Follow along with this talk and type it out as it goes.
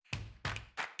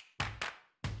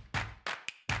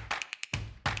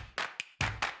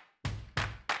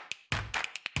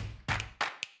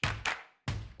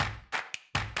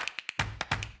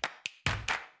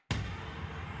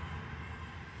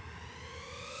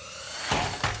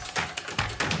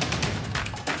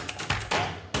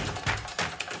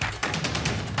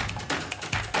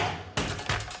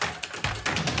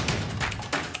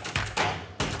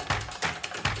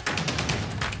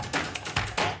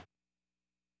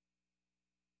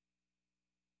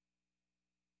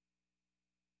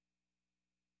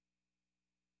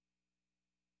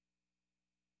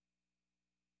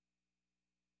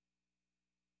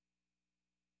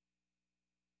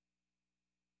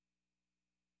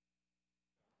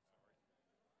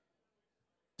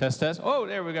Test, test. Oh,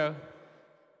 there we go.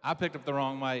 I picked up the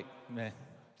wrong mic. Man,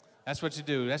 that's what you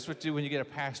do. That's what you do when you get a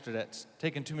pastor that's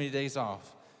taking too many days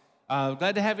off.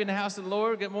 Glad to have you in the house of the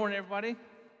Lord. Good morning, everybody.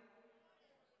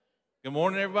 Good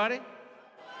morning, everybody.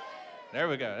 There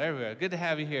we go. There we go. Good to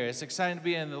have you here. It's exciting to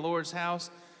be in the Lord's house.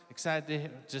 Excited to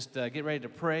just get ready to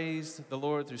praise the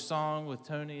Lord through song with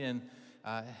Tony and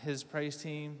his praise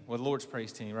team, well, the Lord's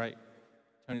praise team, right?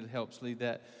 Tony helps lead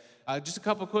that. Just a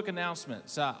couple of quick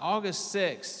announcements. August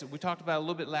 6th, we talked about it a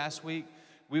little bit last week.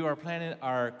 We are planning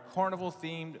our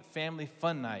carnival-themed family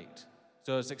fun night.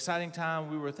 So it's an exciting time.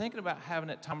 We were thinking about having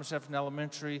it at Thomas Jefferson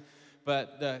Elementary,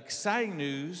 but the exciting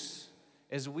news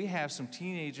is we have some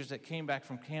teenagers that came back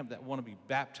from camp that want to be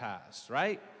baptized,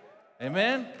 right?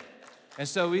 Amen? And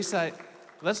so we said,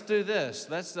 let's do this.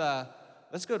 Let's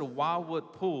go to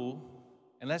Wildwood Pool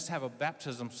and let's have a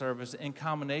baptism service in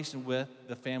combination with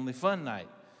the family fun night.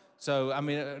 So, I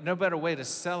mean, no better way to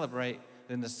celebrate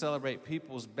than to celebrate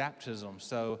people's baptism.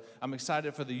 So I'm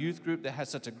excited for the youth group that had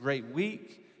such a great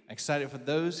week. Excited for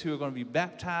those who are going to be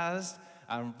baptized.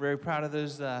 I'm very proud of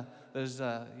those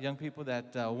young people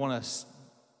that want to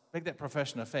make that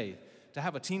profession of faith. To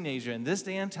have a teenager in this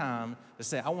day and time to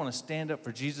say, I want to stand up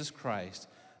for Jesus Christ.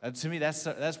 To me, that's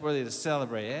worthy to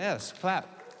celebrate. Yes, clap.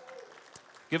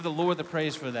 Give the Lord the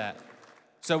praise for that.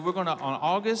 So we're going to, on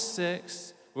August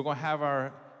 6th, we're going to have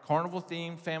our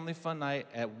carnival-themed family fun night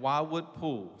at Wildwood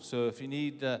Pool. So if you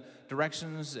need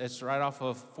directions, it's right off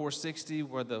of 460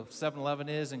 where the 7-Eleven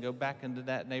is, and go back into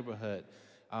that neighborhood.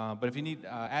 But if you need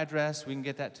address, we can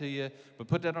get that to you. But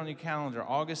put that on your calendar,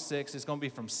 August 6th. It's going to be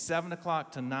from 7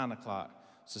 o'clock to 9 o'clock.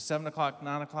 So 7 o'clock,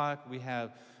 9 o'clock, we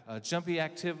have jumpy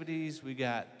activities. We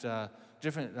got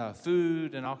different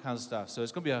food and all kinds of stuff. So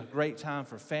it's going to be a great time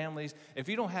for families. If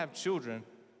you don't have children,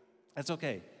 that's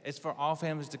okay. It's for all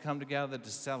families to come together to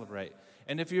celebrate.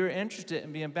 And if you're interested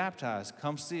in being baptized,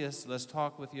 come see us. Let's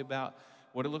talk with you about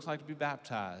what it looks like to be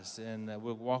baptized. And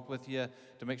we'll walk with you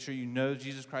to make sure you know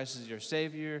Jesus Christ is your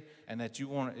Savior and that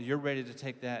you're ready to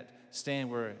take that stand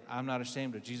where I'm not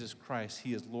ashamed of Jesus Christ.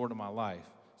 He is Lord of my life.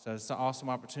 So it's an awesome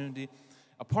opportunity.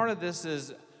 A part of this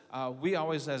is we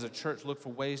always, as a church, look for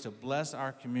ways to bless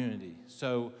our community.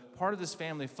 So part of this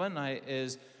family fun night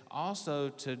is also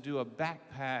to do a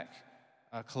backpack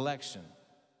collection.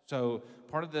 So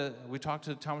we talked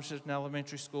to Thomas Jefferson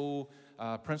Elementary School.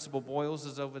 Principal Boyles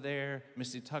is over there.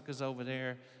 Missy Tuck is over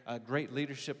there. Great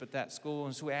leadership at that school.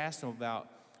 And so we asked them about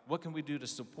what can we do to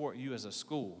support you as a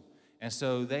school. And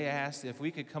so they asked if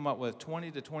we could come up with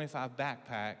 20 to 25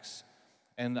 backpacks.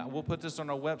 And we'll put this on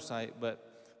our website,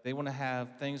 but they want to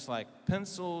have things like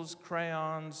pencils,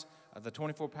 crayons. The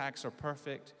 24 packs are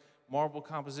perfect. Marble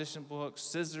composition books,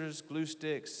 scissors, glue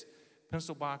sticks,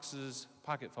 pencil boxes,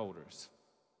 pocket folders.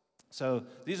 So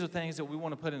these are things that we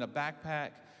want to put in a backpack,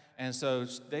 and so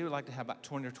they would like to have about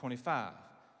 20 or 25.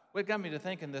 Well, it got me to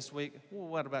thinking this week, well,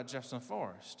 what about Jefferson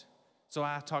Forest? So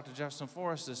I talked to Jefferson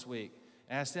Forest this week,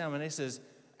 and asked them, and they says,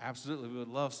 absolutely, we would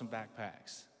love some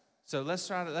backpacks. So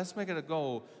let's make it a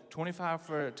goal, 25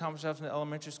 for Thomas Jefferson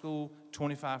Elementary School,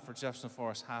 25 for Jefferson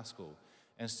Forest High School.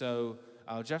 And so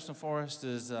Jefferson Forest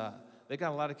is, they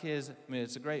got a lot of kids. I mean,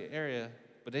 it's a great area,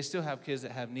 but they still have kids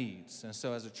that have needs. And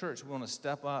so as a church, we want to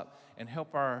step up and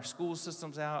help our school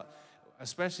systems out,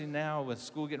 especially now with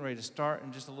school getting ready to start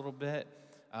in just a little bit.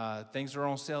 Things are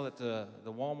on sale at the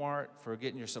Walmart for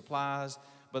getting your supplies.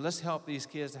 But let's help these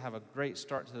kids to have a great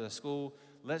start to the school.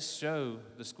 Let's show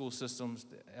the school systems,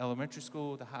 the elementary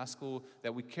school, the high school,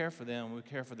 that we care for them, we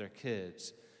care for their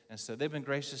kids. And so they've been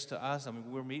gracious to us. I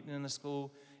mean, we're meeting in the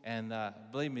school, and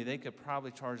believe me, they could probably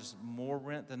charge us more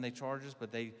rent than they charge us,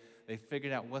 but they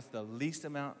figured out what's the least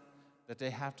amount that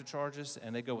they have to charge us,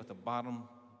 and they go with the bottom,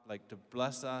 like to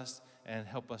bless us and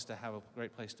help us to have a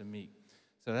great place to meet.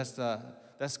 So that's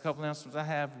a couple announcements I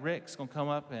have. Rick's going to come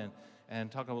up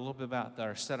and talk a little bit about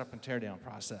our setup and teardown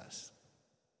process.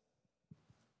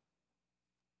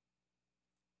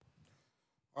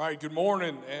 All right, good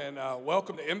morning, and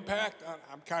welcome to Impact.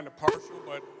 I'm kind of partial,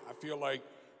 but I feel like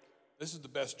this is the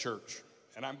best church,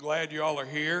 and I'm glad you all are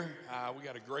here. We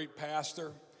got a great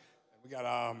pastor. We got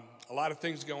a lot of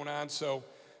things going on. So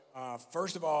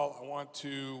first of all, I want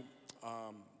to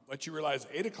let you realize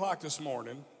 8 o'clock this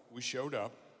morning, we showed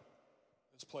up.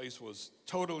 This place was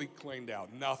totally cleaned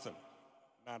out, nothing.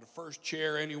 Not a first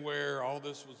chair anywhere. All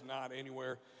this was not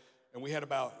anywhere. And we had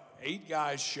about 8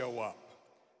 guys show up.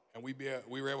 And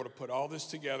we were able to put all this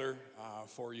together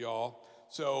for y'all.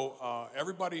 So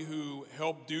everybody who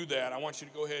helped do that, I want you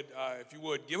to go ahead, if you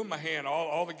would, give them a hand,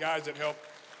 all the guys that helped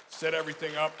set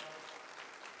everything up.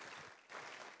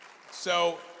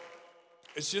 So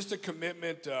It's just a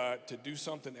commitment to do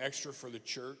something extra for the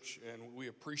church, and we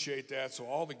appreciate that. So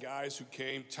all the guys who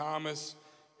came, Thomas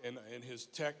and his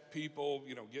tech people,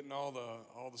 you know, getting all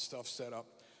the stuff set up.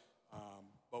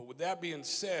 But with that being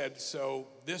said, so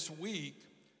this week,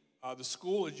 the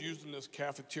school is using this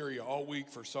cafeteria all week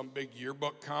for some big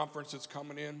yearbook conference that's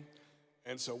coming in,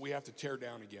 and so we have to tear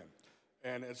down again.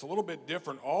 And it's a little bit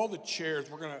different. All the chairs,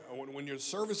 when your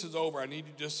service is over, I need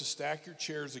you just to stack your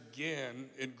chairs again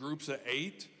in groups of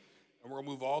 8, and we're gonna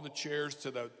move all the chairs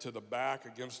to the back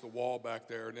against the wall back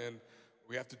there, and then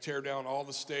we have to tear down all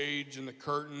the stage and the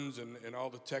curtains and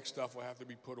all the tech stuff will have to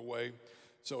be put away.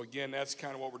 So again, that's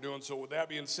kind of what we're doing. So with that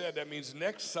being said, that means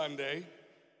next Sunday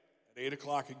at 8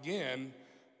 o'clock again,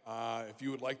 if you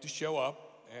would like to show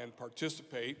up and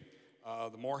participate,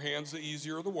 the more hands, the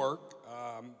easier the work.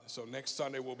 So next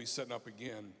Sunday, we'll be setting up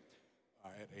again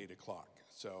at 8 o'clock.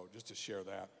 So just to share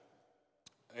that.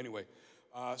 Anyway,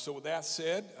 so with that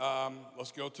said,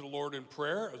 let's go to the Lord in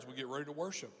prayer as we get ready to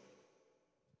worship.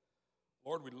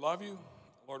 Lord, we love you.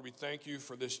 Lord, we thank you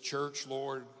for this church,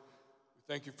 Lord. We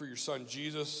thank you for your son,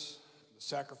 Jesus, the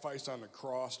sacrifice on the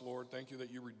cross, Lord. Thank you that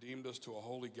you redeemed us to a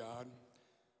holy God.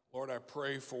 Lord, I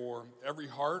pray for every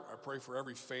heart. I pray for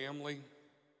every family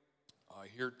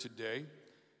here today.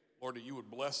 Lord, that you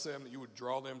would bless them, that you would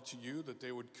draw them to you, that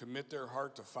they would commit their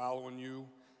heart to following you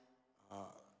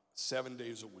 7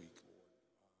 days a week,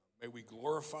 Lord. May we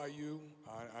glorify you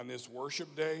on this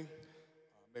worship day.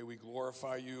 May we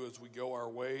glorify you as we go our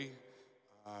way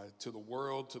to the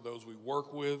world, to those we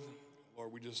work with.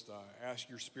 Lord, we just ask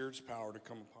your Spirit's power to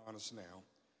come upon us now.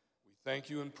 We thank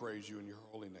you and praise you in your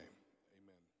holy name.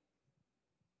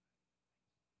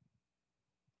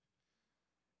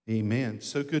 Amen.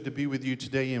 So good to be with you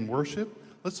today in worship.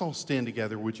 Let's all stand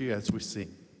together, would you, as we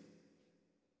sing.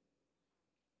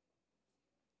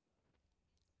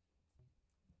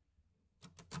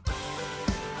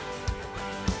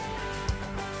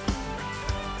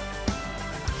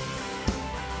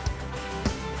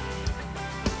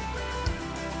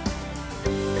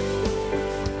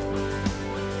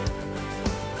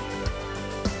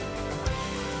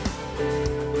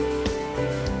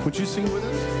 Would you sing with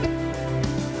us?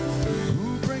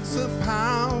 The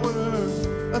power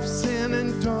of sin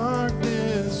and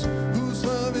darkness, whose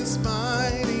love is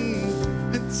mighty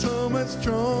and so much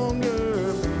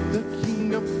stronger, the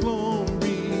King of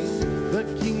glory, the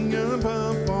King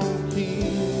above all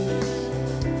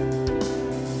kings,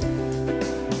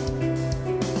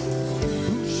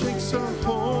 who shakes our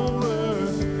whole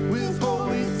earth with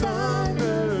holy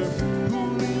thunder,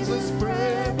 who leaves us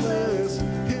breathless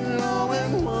in awe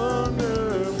and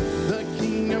wonder, the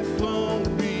King of glory,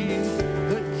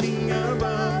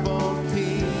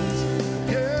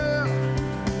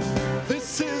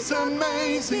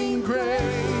 amazing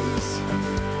grace.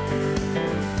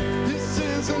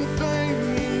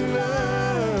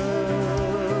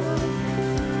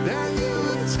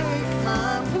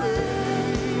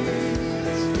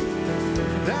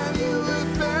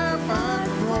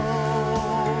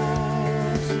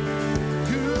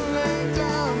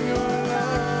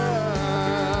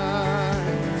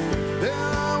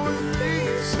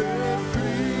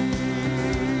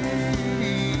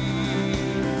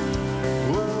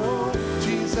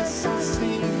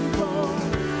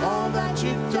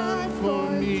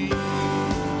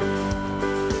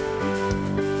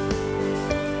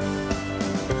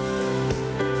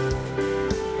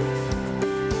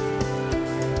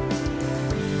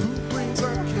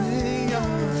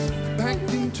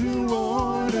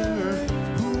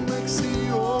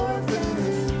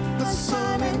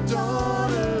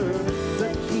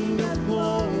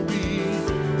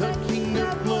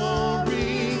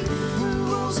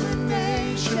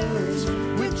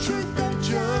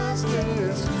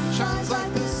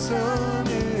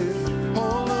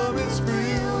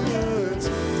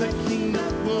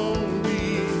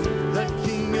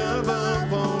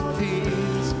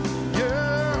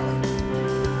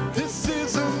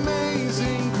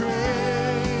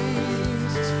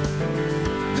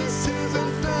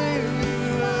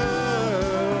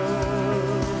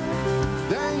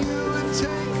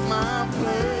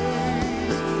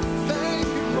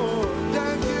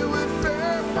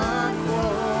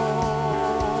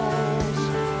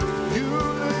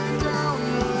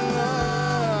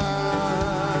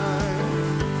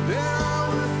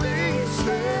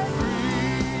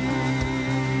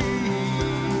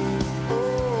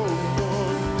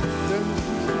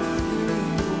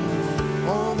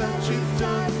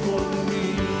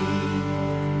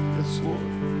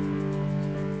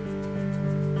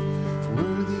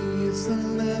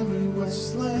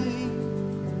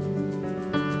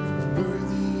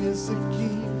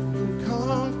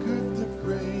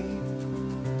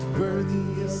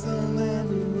 Worthy is the Lamb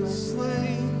who was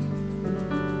slain.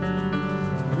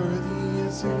 Worthy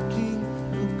is the King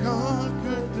who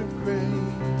conquered the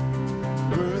grave.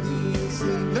 Worthy is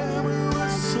the Lamb who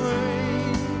was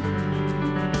slain.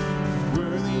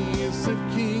 Worthy is the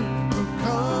King who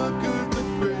conquered the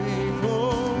grave.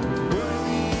 Oh,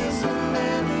 worthy is the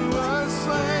Lamb who was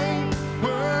slain.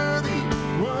 Worthy,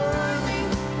 worthy,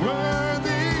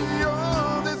 worthy.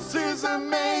 Oh, this is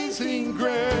amazing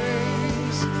grace.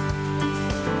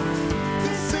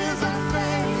 This is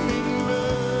unfailing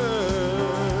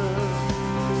love,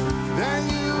 that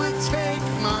you would take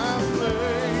my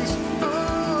place.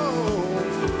 Oh,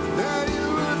 that you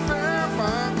would bear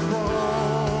my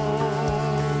cross.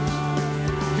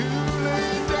 You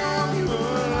laid down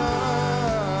your life,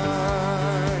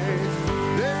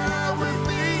 that I would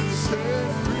be set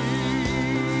free.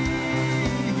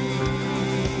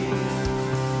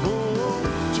 Oh,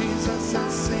 Jesus, I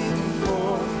sing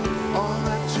for all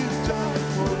that you've done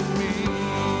for me.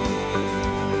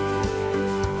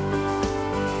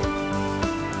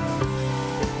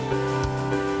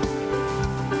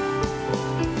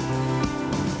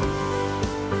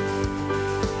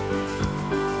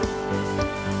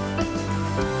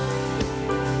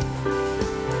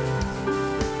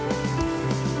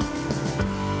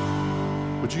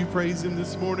 Would you praise him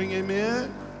this morning?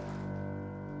 Amen.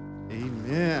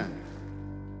 Amen.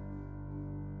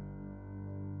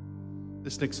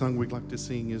 This next song we'd like to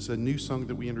sing is a new song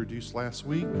that we introduced last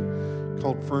week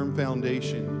called Firm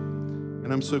Foundation.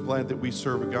 And I'm so glad that we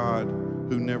serve a God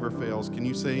who never fails. Can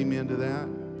you say amen to that?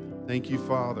 Thank you,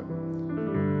 Father.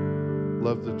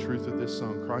 Love the truth of this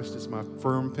song. Christ is my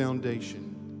firm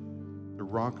foundation, the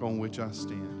rock on which I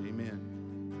stand. Amen.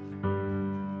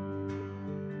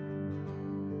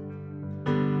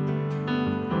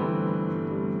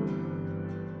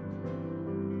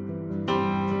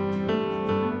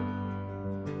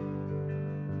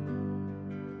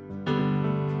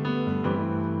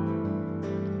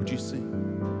 Would you sing?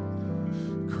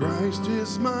 Christ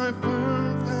is my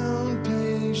firm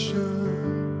foundation,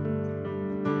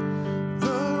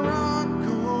 the rock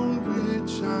on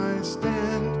which I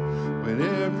stand when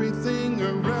everything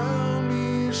around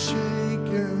me is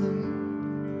shaken.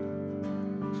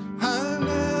 I've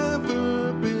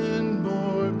never been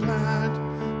more glad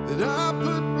that I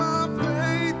put my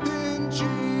faith in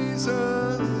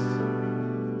Jesus,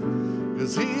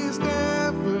 'cause he's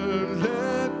never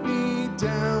let me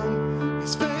down.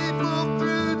 He's faithful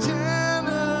through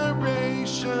generations.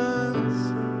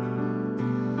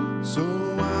 So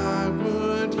why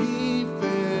would he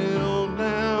fail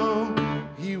now?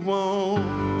 He won't.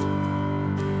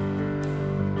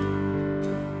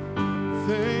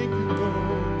 Thank you,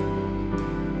 Lord.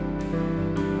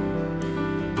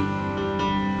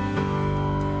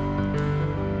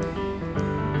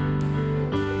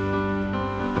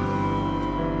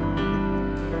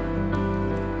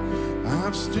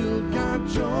 I've still got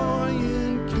joy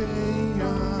in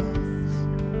chaos.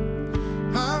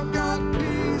 I've got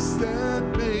peace that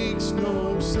makes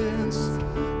no sense.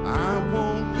 I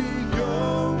won't be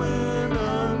going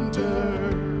under.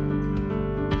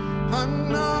 I'm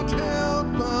not held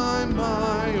by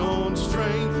my own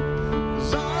strength,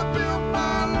 'cause I built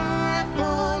my life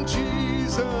on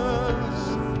Jesus.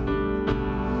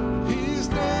 He's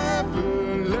never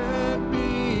let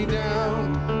me down.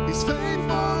 He's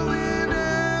faithful in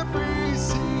every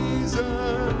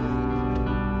season.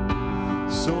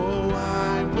 So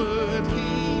why would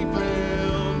he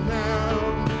fail now?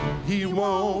 He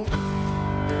won't.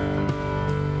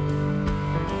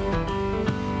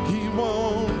 He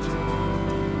won't.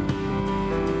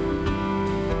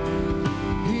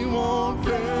 He won't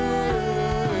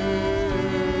fail.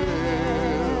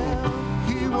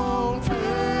 He won't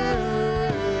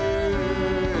fail.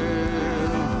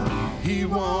 He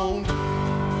won't.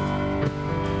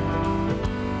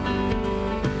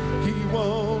 He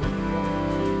won't.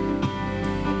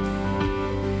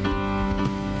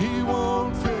 He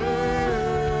won't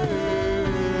fail.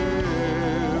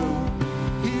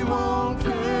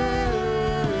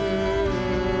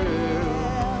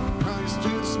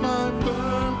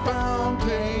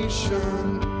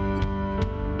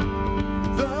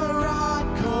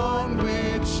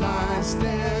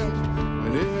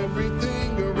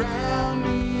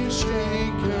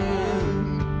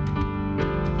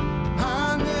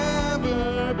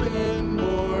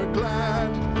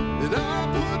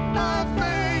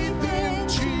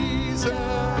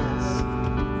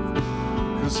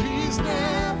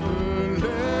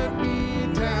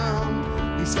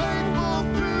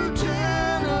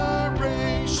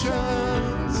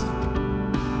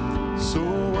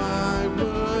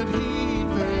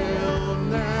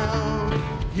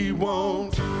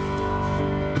 won't.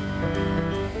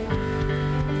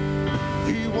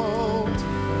 He won't.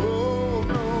 Oh,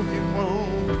 no, he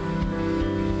won't.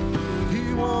 He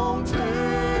won't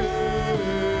fail.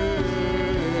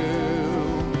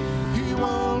 He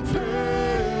won't fail.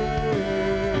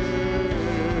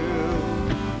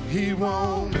 He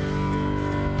won't.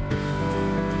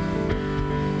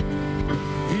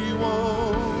 He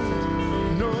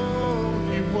won't. No,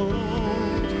 he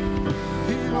won't.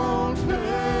 He won't fail.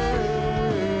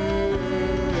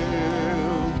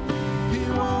 He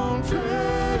won't fail.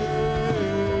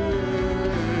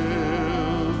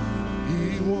 He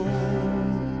won't.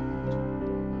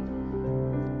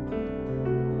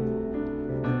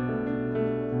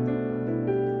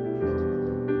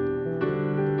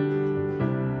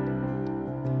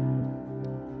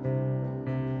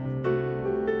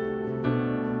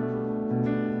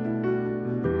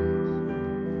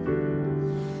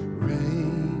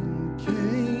 Rain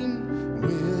came,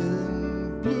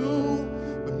 wind blew,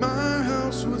 but my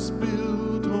house was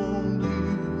built on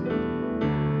you.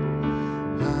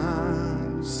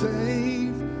 I'm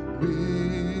safe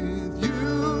with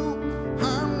you.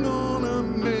 I'm gonna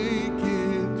make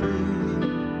it through.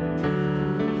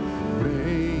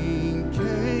 Rain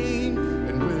came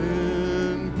and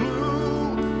wind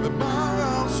blew, but my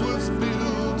house was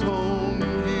built on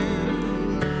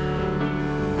you.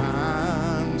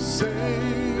 I'm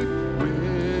safe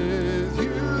with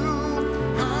you.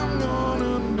 I'm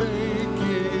gonna make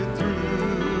it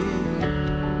through.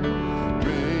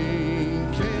 Rain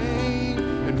came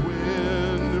and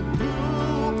wind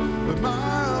blew, but my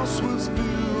house was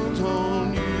built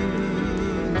on you.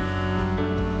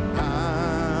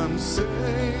 I'm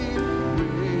safe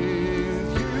with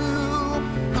you.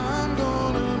 I'm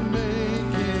gonna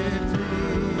make it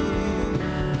through.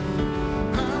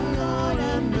 I'm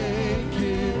gonna make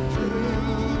it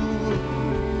through.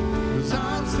 'Cause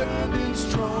I'm standing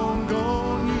strong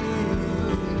on you.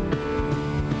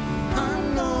 I'm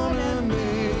gonna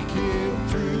make it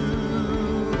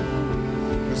through.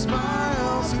 'Cause my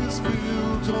house is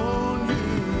built on you.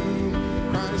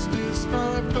 Christ is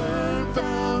my firm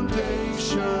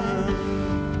foundation,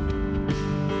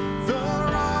 the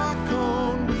rock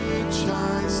on which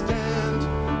I stand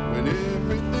when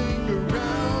everything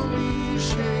around me is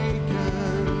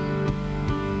shaken.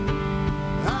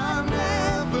 I've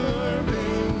never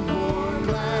been more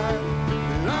glad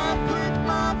that I put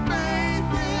my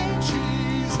faith in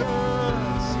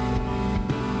Jesus.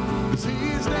 'Cause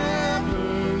he's never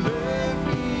let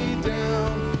me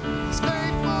down. He's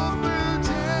faithful through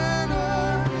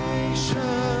generations.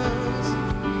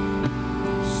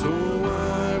 So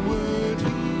why would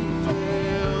he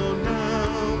fail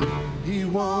now? He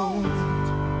won't.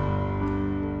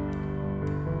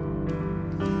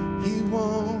 He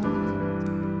won't.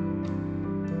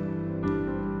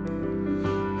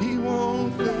 He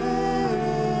won't fail.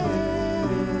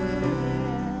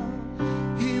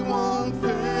 He won't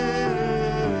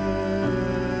fail.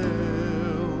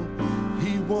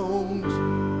 He won't.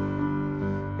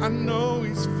 I know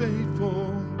he's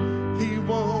faithful. He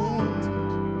won't.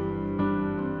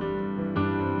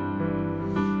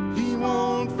 He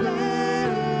won't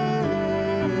fail.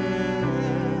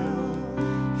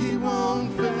 He won't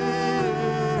fail.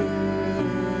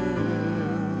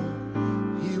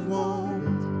 He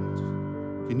won't.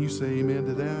 Can you say amen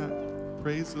to that?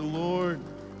 Praise the Lord.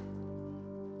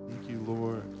 Thank you,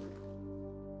 Lord.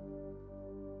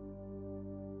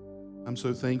 I'm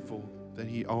so thankful that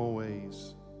he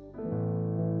always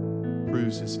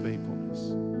proves his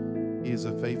faithfulness. He is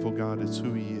a faithful God. It's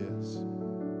who he is.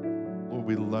 Lord,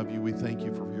 we love you. We thank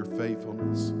you for your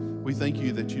faithfulness. We thank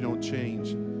you that you don't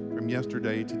change from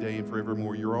yesterday, today, and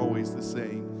forevermore. You're always the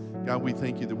same. God, we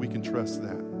thank you that we can trust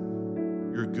that.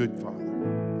 You're a good Father.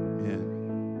 Amen.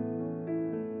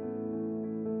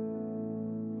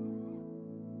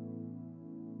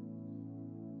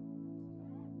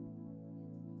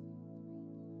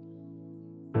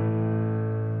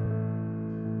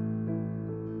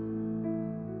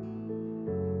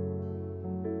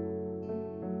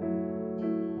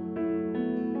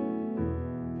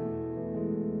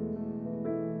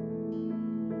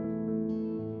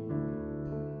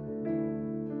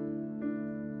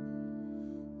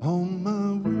 On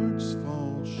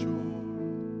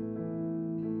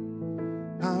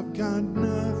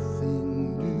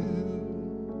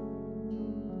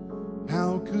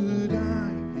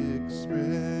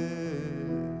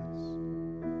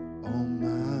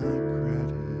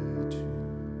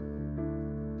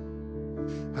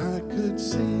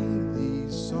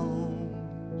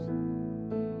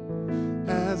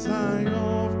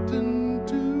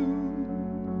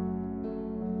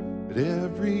but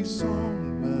every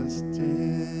song must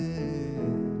end,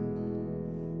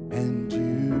 and you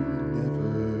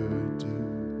never do.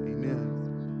 Amen.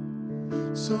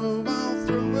 So I'll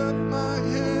throw up my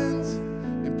hands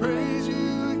and praise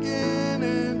you again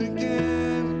and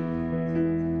again,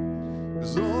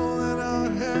 'cause all that I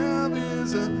have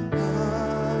is a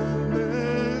hallelujah,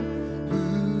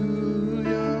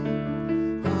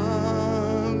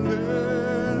 hallelujah.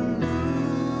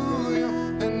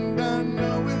 And I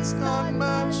know it's not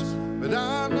much, but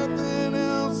I'm nothing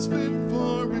else fit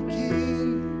for a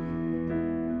king,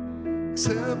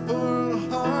 except for a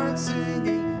heart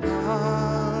singing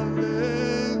hallelujah,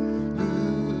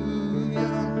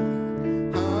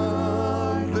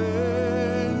 hallelujah.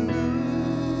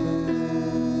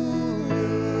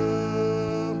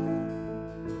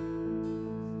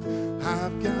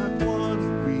 I've got one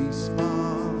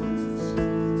response,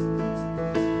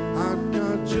 I've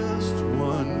got just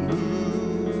one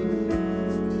move,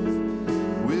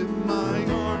 with my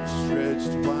arms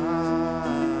stretched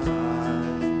wide,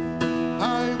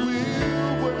 I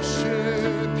will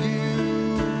worship you,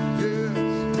 yes.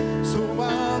 So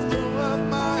I'll throw up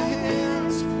my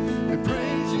hands and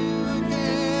praise you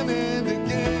again and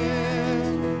again,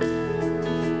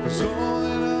 'cause all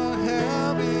that I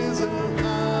have is a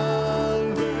hallelujah,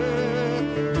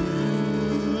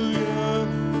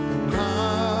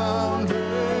 hallelujah.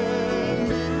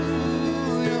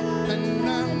 And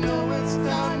I know it's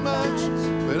not much,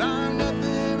 but I'm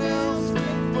nothing else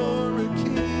fit for a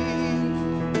king,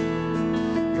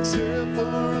 except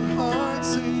for a heart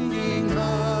singing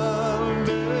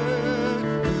hallelujah,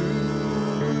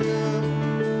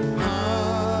 hallelujah.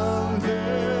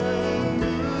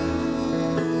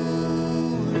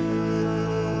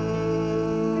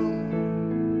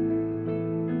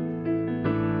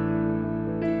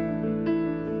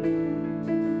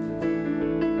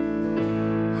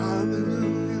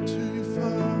 Hallelujah to you,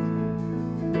 Father.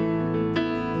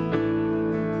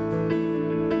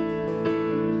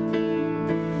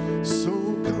 So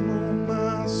come on,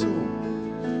 my soul,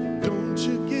 don't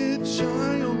you get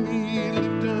shy on me,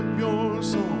 lift up your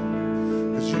song,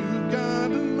 'cause you've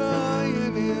got a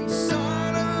lion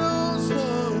inside of those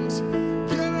lungs.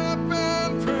 Get up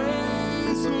and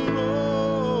praise the Lord.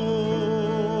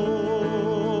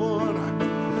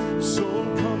 So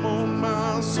come on,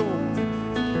 my soul,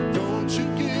 don't you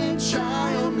get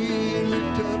shy on me,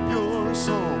 lift up your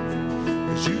song,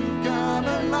 'cause you've got a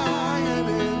lion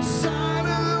inside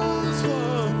of those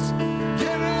lungs.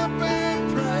 Get up and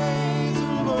praise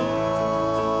the Lord.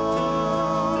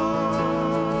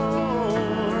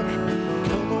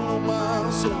 Come on, my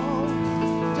soul,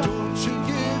 don't you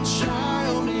get shy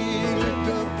on me, lift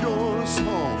up your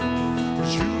song,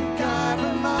 'cause you've got a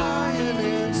lion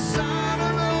inside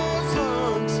of those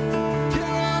lungs.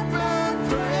 Get up and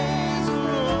praise the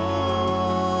Lord.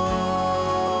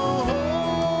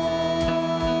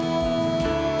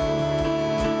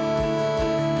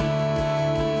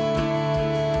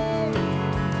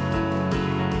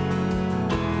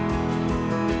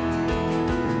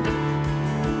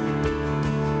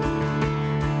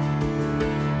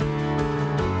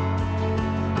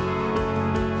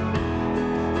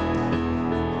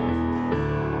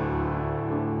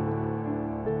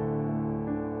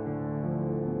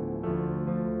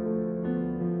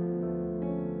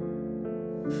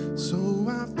 So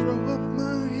I throw up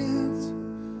my hands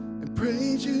and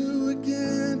praise you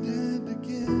again and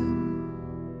again,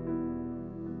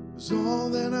 'cause all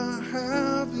that I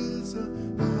have is a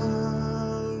hallelujah,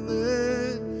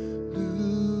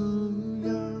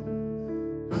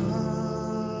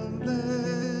 hallelujah.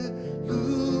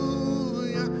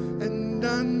 And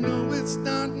I know it's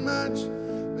not much,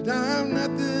 but I have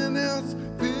nothing else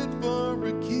fit for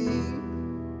a king,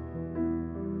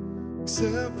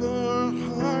 except for a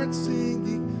heart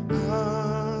singing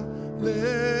hallelujah,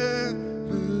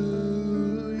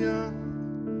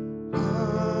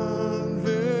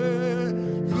 hallelujah.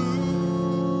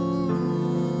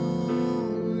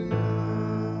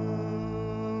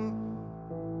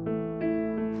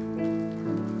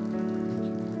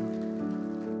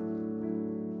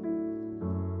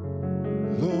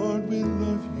 Lord, we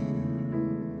love you,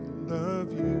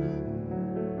 love you.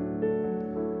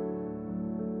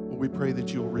 We pray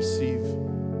that you'll receive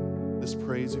this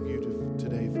praise of you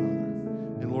today, Father.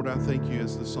 And Lord, I thank you,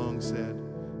 as the song said,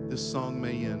 this song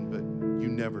may end, but you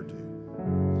never do.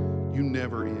 You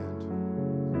never end.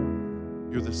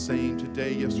 You're the same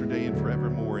today, yesterday, and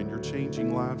forevermore. And you're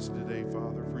changing lives today,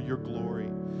 Father, for your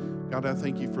glory. God, I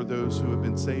thank you for those who have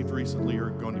been saved recently or are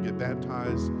going to get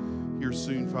baptized here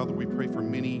soon. Father, we pray for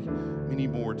many, many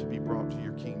more to be brought to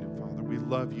your kingdom, Father. We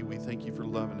love you. We thank you for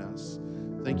loving us.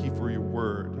 Thank you for your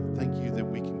word. Thank you that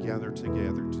we can gather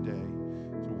together today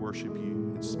to worship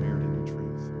you in spirit and in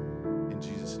truth. In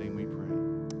Jesus' name we pray.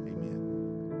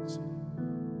 Amen.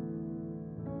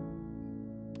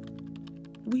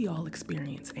 We all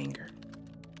experience anger.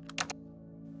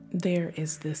 There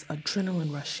is this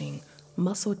adrenaline rushing,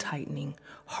 muscle tightening,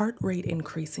 heart rate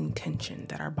increasing tension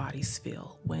that our bodies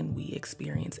feel when we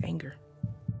experience anger.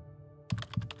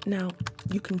 Now,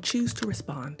 you can choose to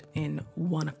respond in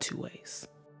one of two ways.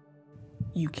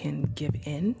 You can give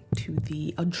in to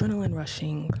the adrenaline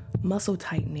rushing, muscle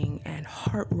tightening, and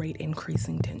heart rate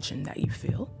increasing tension that you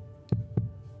feel.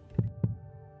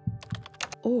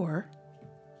 Or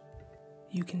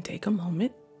you can take a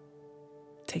moment,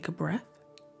 take a breath,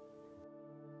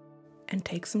 and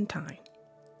take some time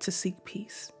to seek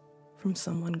peace from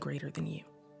someone greater than you.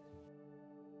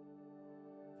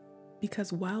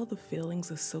 Because while the feelings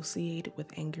associated with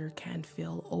anger can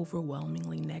feel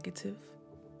overwhelmingly negative,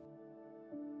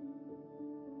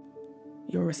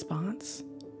 your response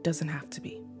doesn't have to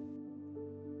be.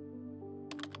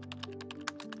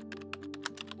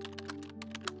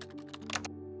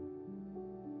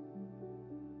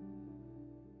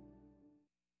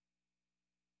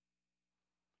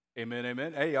 Amen,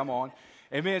 amen. Hey, I'm on.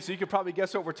 Amen. So you can probably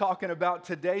guess what we're talking about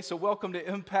today. So welcome to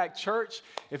Impact Church.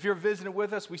 If you're visiting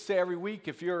with us, we say every week,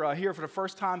 if you're here for the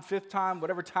first time, fifth time,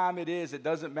 whatever time it is, it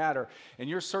doesn't matter. And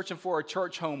you're searching for a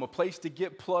church home, a place to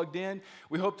get plugged in,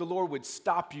 we hope the Lord would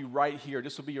stop you right here.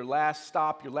 This will be your last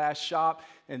stop, your last shop,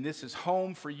 and this is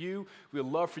home for you. We'd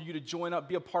love for you to join up,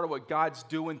 be a part of what God's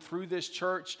doing through this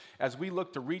church as we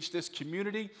look to reach this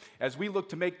community, as we look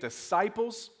to make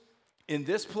disciples in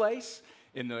this place,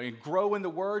 and grow in the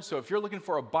Word. So if you're looking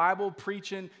for a Bible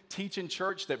preaching, teaching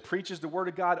church that preaches the Word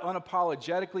of God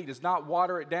unapologetically, does not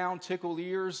water it down, tickle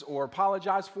ears, or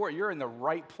apologize for it, you're in the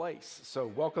right place. So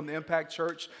welcome to Impact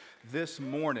Church this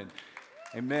morning.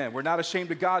 Amen. We're not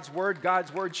ashamed of God's Word.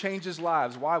 God's Word changes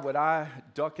lives. Why would I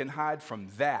duck and hide from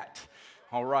that?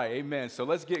 All right, amen. So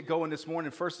let's get going this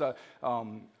morning. First,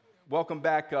 welcome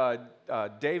back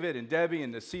David and Debbie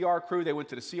and the CR crew. They went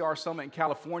to the CR Summit in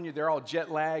California. They're all jet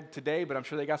lagged today, but I'm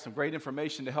sure they got some great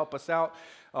information to help us out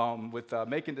with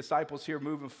making disciples here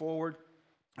moving forward.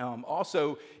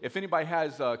 Also, if anybody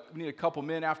has, we need a couple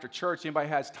men after church, anybody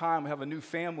has time, we have a new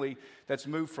family that's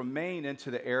moved from Maine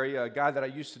into the area, a guy that I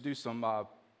used to do some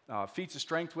feats of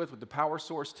strength with the Power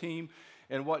Source team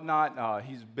and whatnot.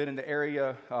 He's been in the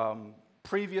area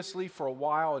previously for a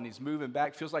while, and he's moving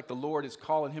back. Feels like the Lord is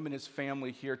calling him and his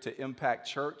family here to Impact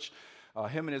Church.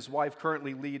 Him and his wife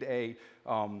currently lead a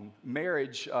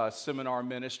marriage seminar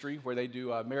ministry where they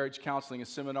do marriage counseling and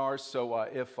seminars. So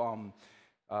if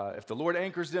the Lord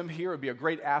anchors them here, it would be a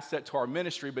great asset to our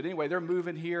ministry. But anyway, they're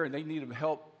moving here, and they need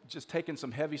help just taking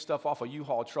some heavy stuff off a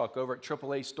U-Haul truck over at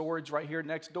AAA Storage right here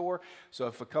next door. So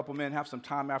if a couple men have some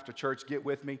time after church, get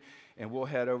with me, and we'll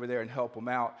head over there and help them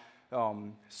out.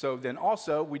 So then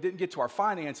also, we didn't get to our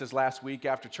finances last week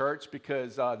after church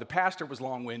because the pastor was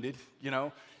long-winded,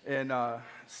 and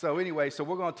so anyway, so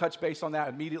we're going to touch base on that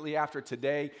immediately after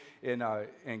today, and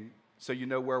so you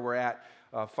know where we're at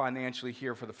financially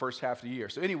here for the first half of the year.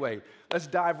 So anyway, let's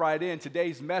dive right in.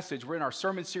 Today's message, we're in our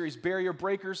sermon series, Barrier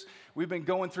Breakers. We've been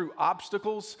going through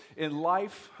obstacles in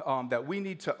life that we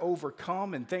need to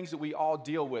overcome and things that we all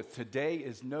deal with. Today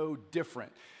is no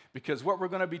different because what we're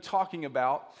going to be talking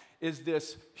about is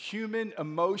this human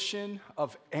emotion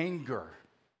of anger.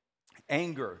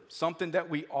 Anger, something that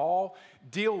we all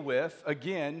deal with,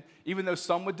 again, even though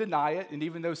some would deny it, and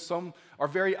even though some are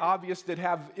very obvious that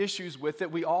have issues with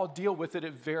it, we all deal with it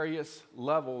at various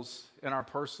levels in our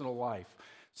personal life.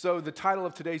 So the title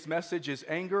of today's message is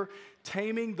Anger,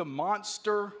 Taming the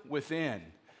Monster Within.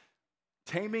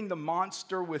 Taming the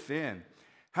Monster Within.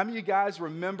 How many of you guys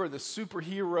remember the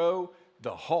superhero,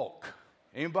 the Hulk?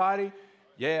 Anybody?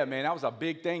 Yeah, man, that was a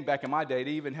big thing back in my day.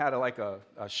 They even had a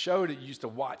show that you used to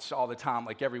watch all the time,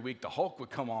 like every week. The Hulk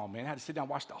would come on, man. I had to sit down and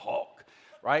watch the Hulk,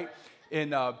 right?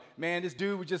 And, man, this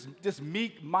dude was just this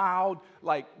meek, mild,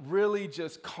 like really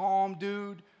just calm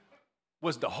dude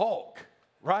was the Hulk,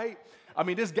 right? I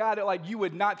mean, this guy that, like, you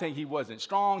would not think he wasn't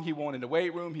strong. He wasn't in the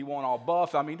weight room. He wasn't all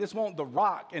buff. I mean, this wasn't The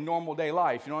Rock in normal day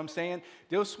life. You know what I'm saying?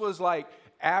 This was like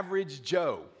average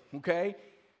Joe, okay?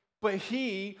 But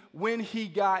when he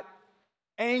got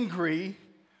angry,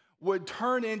 would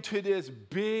turn into this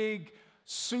big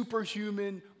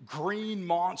superhuman green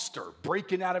monster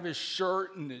breaking out of his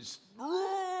shirt and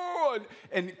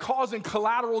causing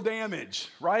collateral damage,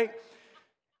 right?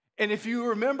 And if you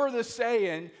remember the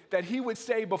saying that he would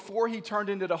say before he turned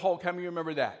into the Hulk, how many of you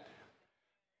remember that?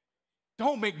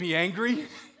 Don't make me angry.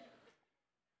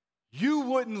 You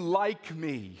wouldn't like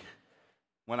me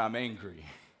when I'm angry.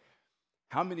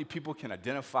 How many people can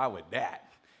identify with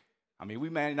that? I mean, we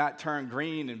may not turn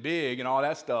green and big and all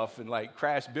that stuff and like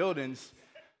crash buildings,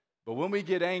 but when we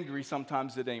get angry,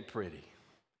 sometimes it ain't pretty.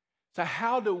 So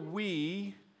how do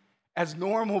we, as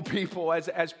normal people,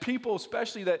 as people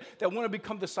especially that want to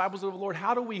become disciples of the Lord,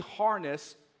 how do we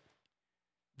harness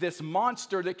this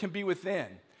monster that can be within?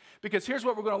 Because here's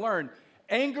what we're going to learn.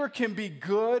 Anger can be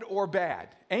good or bad.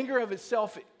 Anger of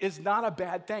itself is not a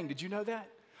bad thing. Did you know that?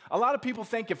 A lot of people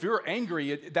think if you're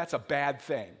angry, that's a bad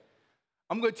thing.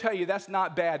 I'm going to tell you that's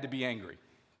not bad to be angry.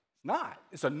 It's not.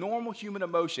 It's a normal human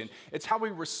emotion. It's how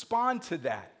we respond to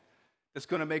that that's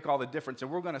going to make all the difference,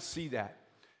 and we're going to see that.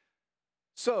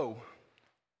 So,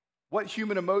 what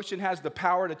human emotion has the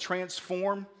power to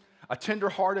transform a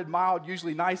tender-hearted, mild,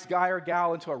 usually nice guy or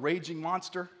gal into a raging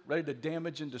monster, ready to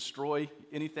damage and destroy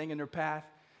anything in their path?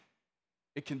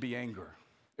 It can be anger.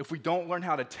 If we don't learn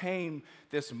how to tame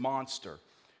this monster,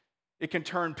 it can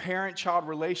turn parent-child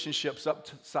relationships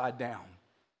upside down.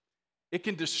 It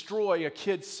can destroy a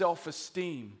kid's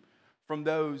self-esteem from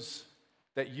those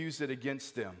that use it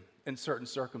against them in certain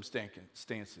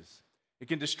circumstances. It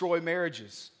can destroy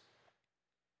marriages.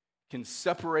 It can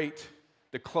separate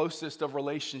the closest of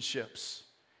relationships.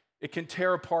 It can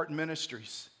tear apart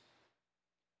ministries.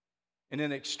 And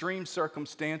in extreme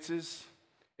circumstances,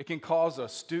 it can cause a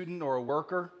student or a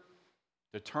worker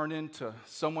to turn into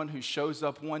someone who shows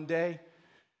up one day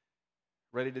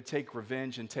ready to take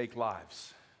revenge and take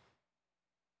lives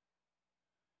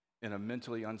in a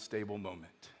mentally unstable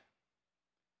moment.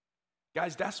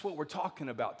 Guys, that's what we're talking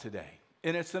about today.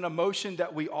 And it's an emotion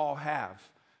that we all have.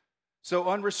 So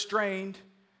unrestrained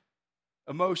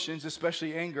emotions,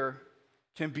 especially anger,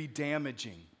 can be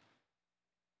damaging.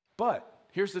 But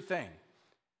here's the thing.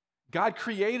 God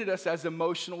created us as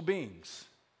emotional beings,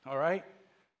 all right?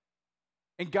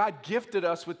 And God gifted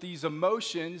us with these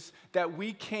emotions that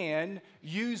we can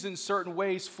use in certain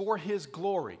ways for His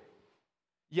glory.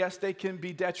 Yes, they can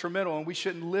be detrimental, and we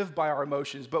shouldn't live by our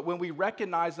emotions. But when we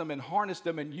recognize them and harness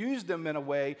them and use them in a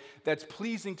way that's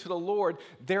pleasing to the Lord,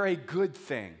 they're a good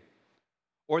thing.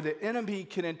 Or the enemy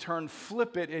can in turn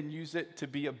flip it and use it to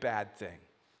be a bad thing.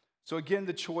 So again,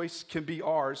 the choice can be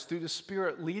ours through the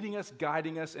Spirit leading us,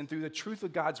 guiding us, and through the truth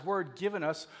of God's Word giving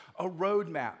us a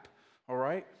roadmap, all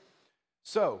right?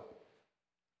 So,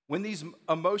 when these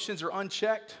emotions are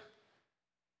unchecked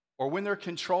or when they're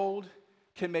controlled,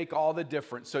 can make all the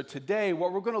difference. So today,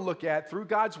 what we're going to look at through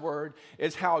God's Word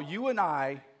is how you and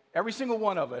I, every single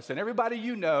one of us, and everybody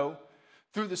you know,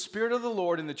 through the Spirit of the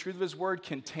Lord and the truth of His Word,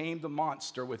 can tame the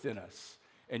monster within us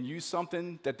and use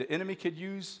something that the enemy could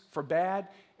use for bad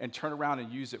and turn around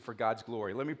and use it for God's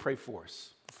glory. Let me pray for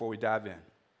us before we dive in.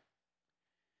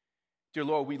 Dear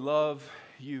Lord, we love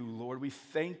you, Lord. We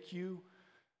thank you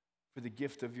for the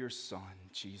gift of your Son,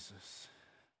 Jesus.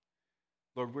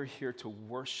 Lord, we're here to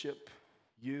worship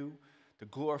you, to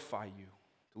glorify you,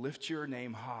 to lift your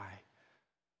name high.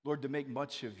 Lord, to make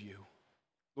much of you.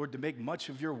 Lord, to make much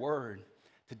of your word,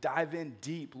 to dive in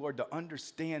deep, Lord, to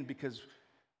understand, because,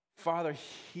 Father,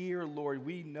 here, Lord,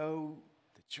 we know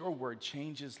that your word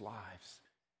changes lives.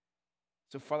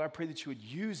 So, Father, I pray that you would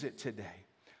use it today.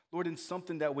 Lord, in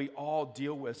something that we all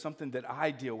deal with, something that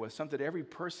I deal with, something that every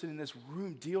person in this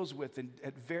room deals with in,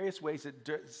 at various ways at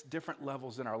different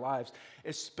levels in our lives,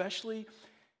 especially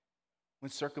when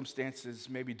circumstances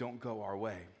maybe don't go our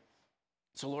way.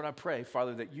 So, Lord, I pray,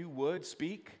 Father, that you would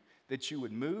speak, that you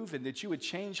would move, and that you would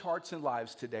change hearts and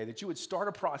lives today, that you would start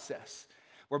a process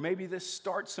where maybe this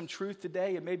starts some truth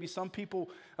today, and maybe some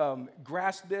people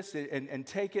grasp this and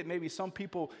take it. Maybe some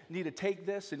people need to take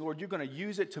this, and Lord, you're going to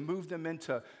use it to move them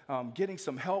into getting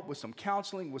some help with some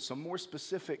counseling, with some more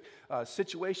specific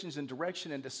situations and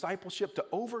direction and discipleship to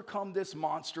overcome this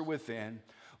monster within,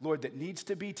 Lord, that needs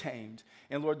to be tamed.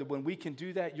 And Lord, that when we can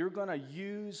do that, you're going to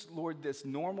use, Lord, this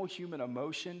normal human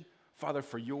emotion, Father,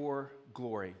 for your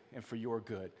glory and for your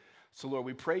good. So, Lord,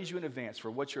 we praise you in advance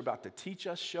for what you're about to teach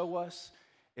us, show us,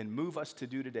 and move us to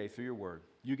do today through your word.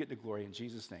 You get the glory in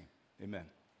Jesus' name. Amen.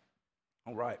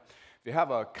 All right. If you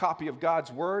have a copy of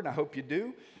God's word, and I hope you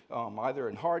do, either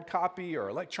in hard copy or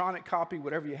electronic copy,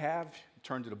 whatever you have,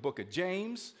 turn to the book of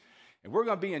James. And we're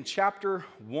going to be in chapter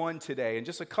 1 today, and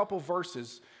just a couple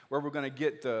verses where we're going to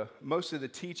get most of the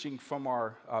teaching from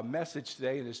our message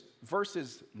today. And it's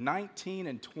verses 19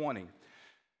 and 20.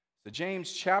 So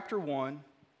James chapter 1,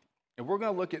 and we're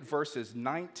going to look at verses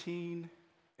 19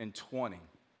 and 20.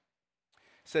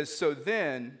 It says, "So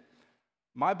then,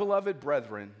 my beloved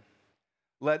brethren,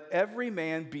 let every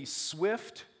man be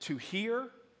swift to hear,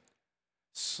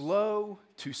 slow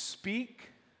to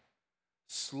speak,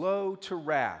 slow to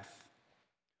wrath.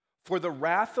 For the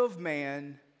wrath of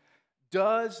man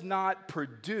does not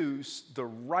produce the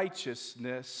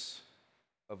righteousness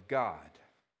of God.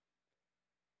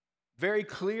 Very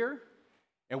clear.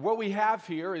 And what we have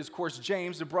here is, of course,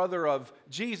 James, the brother of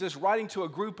Jesus, writing to a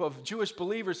group of Jewish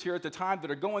believers here at the time that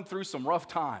are going through some rough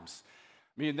times.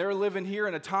 I mean, they're living here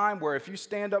in a time where if you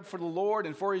stand up for the Lord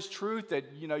and for his truth, that,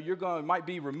 might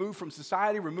be removed from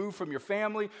society, removed from your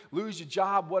family, lose your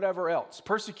job, whatever else.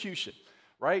 Persecution,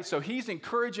 right? So he's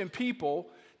encouraging people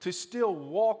to still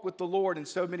walk with the Lord in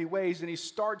so many ways. And he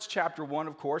starts chapter 1,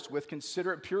 of course, with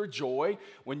consider it pure joy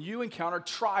when you encounter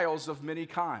trials of many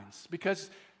kinds. Because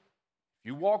if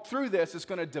you walk through this, it's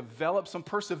going to develop some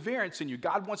perseverance in you.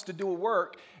 God wants to do a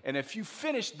work, and if you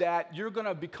finish that, you're going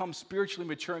to become spiritually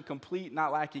mature and complete,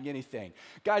 not lacking anything.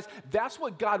 Guys, that's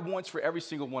what God wants for every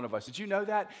single one of us. Did you know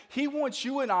that? He wants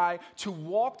you and I to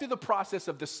walk through the process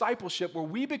of discipleship where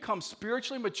we become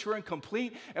spiritually mature and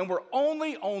complete, and we're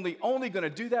only going to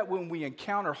do that when we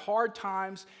encounter hard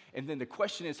times, and then the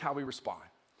question is how we respond.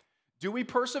 Do we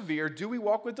persevere? Do we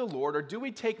walk with the Lord? Or do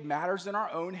we take matters in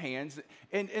our own hands?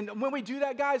 And when we do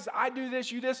that, guys, I do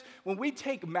this, you this. When we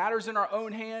take matters in our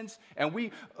own hands and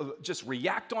we just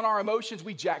react on our emotions,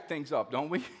 we jack things up, don't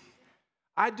we?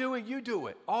 I do it, you do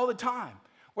it, all the time.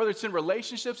 Whether it's in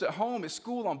relationships, at home, at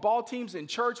school, on ball teams, in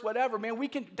church, whatever, man,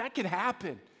 that can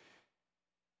happen.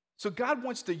 So God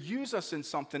wants to use us in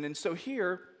something. And so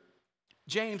here,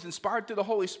 James, inspired through the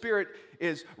Holy Spirit,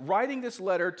 is writing this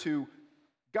letter to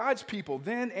God's people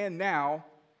then and now,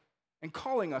 and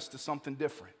calling us to something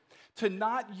different. To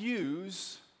not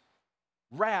use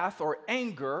wrath or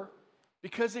anger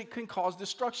because it can cause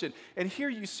destruction. And here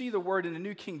you see the word in the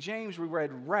New King James, we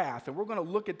read wrath, and we're going to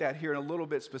look at that here in a little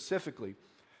bit specifically.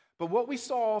 But what we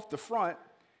saw off the front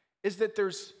is that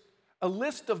there's a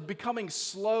list of becoming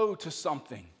slow to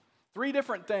something. 3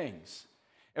 different things.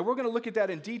 And we're going to look at that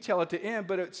in detail at the end,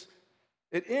 but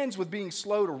it ends with being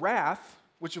slow to wrath,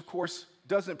 which of course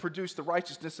doesn't produce the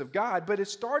righteousness of God, but it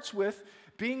starts with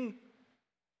being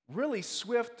really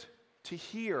swift to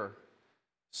hear,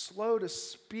 slow to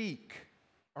speak,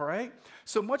 all right?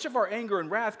 So much of our anger and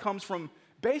wrath comes from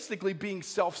basically being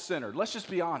self-centered. Let's just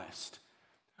be honest.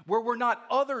 Where we're not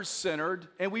others-centered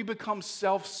and we become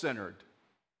self-centered.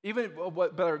 Even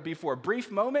whether it be for a brief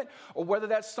moment or whether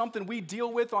that's something we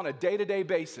deal with on a day-to-day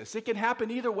basis. It can happen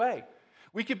either way.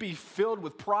 We could be filled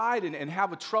with pride and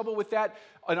have a trouble with that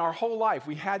in our whole life.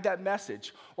 We had that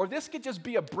message. Or this could just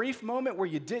be a brief moment where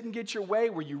you didn't get your way,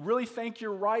 where you really think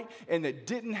you're right, and it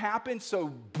didn't happen,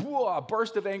 so a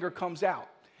burst of anger comes out.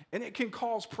 And it can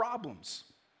cause problems,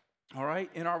 all right,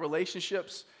 in our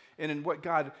relationships and in what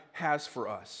God has for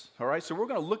us, all right? So we're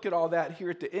going to look at all that here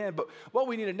at the end. But what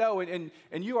we need to know, and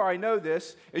you already know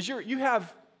this, is you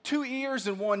have 2 ears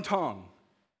and 1 tongue,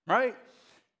 right?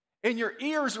 And your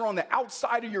ears are on the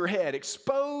outside of your head,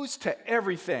 exposed to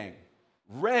everything,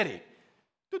 ready,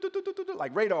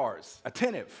 like radars,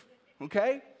 attentive,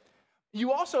 okay?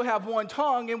 You also have 1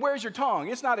 tongue, and where's your tongue?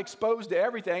 It's not exposed to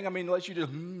everything. I mean, unless you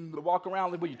just walk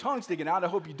around with your tongue sticking out. I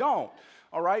hope you don't,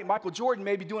 all right? Michael Jordan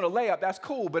may be doing a layup. That's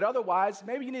cool, but otherwise,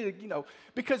 maybe you need to,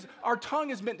 because our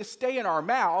tongue is meant to stay in our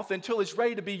mouth until it's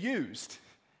ready to be used.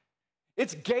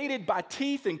 It's gated by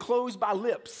teeth and closed by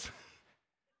lips.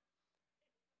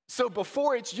 So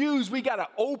before it's used, we got to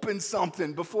open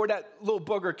something before that little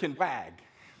booger can wag.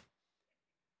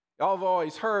 I've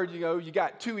always heard, you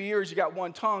got 2 ears, you got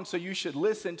 1 tongue, so you should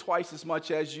listen twice as much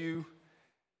as you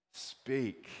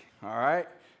speak. All right?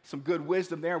 Some good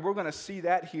wisdom there. We're going to see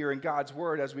that here in God's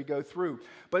word as we go through.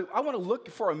 But I want to look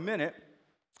for a minute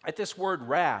at this word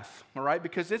wrath, all right?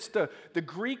 Because it's the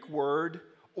Greek word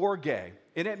orge,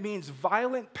 and it means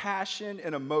violent passion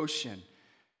and emotion,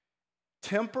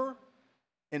 temper,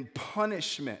 and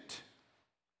punishment.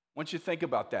 I want you to think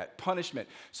about that, punishment.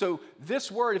 So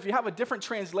this word, if you have a different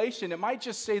translation, it might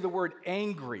just say the word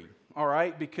angry, all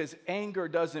right? Because anger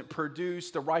doesn't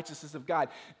produce the righteousness of God.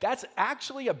 That's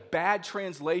actually a bad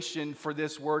translation for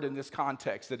this word in this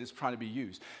context that is trying to be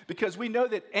used. Because we know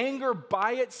that anger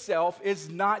by itself is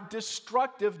not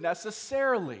destructive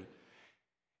necessarily.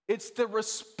 It's the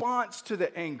response to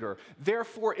the anger.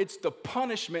 Therefore, it's the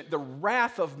punishment, the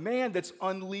wrath of man that's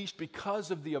unleashed because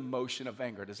of the emotion of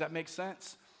anger. Does that make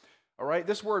sense? All right,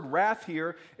 this word wrath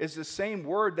here is the same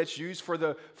word that's used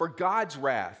for God's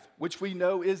wrath, which we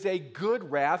know is a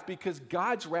good wrath because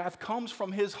God's wrath comes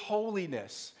from his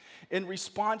holiness in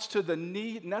response to the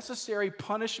necessary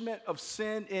punishment of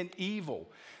sin and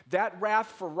evil. That wrath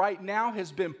for right now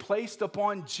has been placed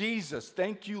upon Jesus.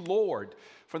 Thank you, Lord,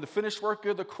 from the finished work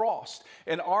of the cross.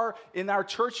 And in our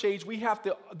church age, we have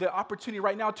the opportunity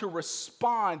right now to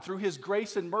respond through his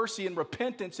grace and mercy and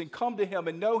repentance and come to him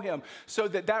and know him so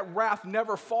that wrath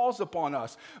never falls upon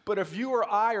us. But if you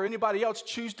or I or anybody else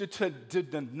choose to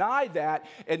deny that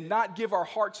and not give our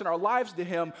hearts and our lives to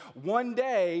him, one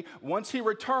day, once he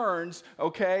returns,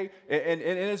 okay, and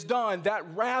it's done, that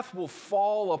wrath will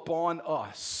fall upon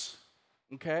us,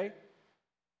 okay?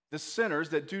 The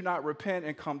sinners that do not repent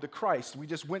and come to Christ. We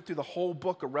just went through the whole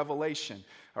book of Revelation,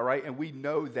 all right? And we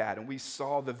know that, and we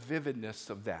saw the vividness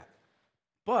of that.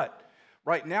 But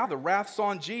right now, the wrath's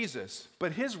on Jesus.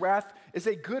 But his wrath is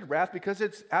a good wrath because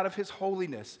it's out of his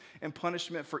holiness and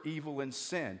punishment for evil and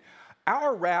sin.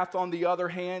 Our wrath, on the other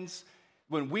hand,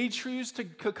 when we choose to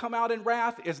come out in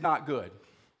wrath, is not good.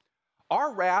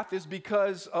 Our wrath is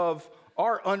because of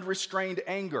our unrestrained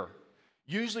anger,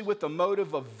 usually with the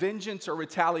motive of vengeance or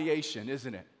retaliation,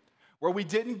 isn't it? Where we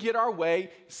didn't get our way,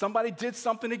 somebody did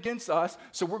something against us,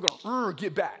 so we're going to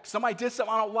get back. Somebody did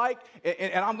something I don't like,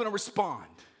 and I'm going to respond.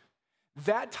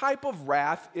 That type of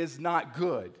wrath is not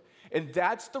good. And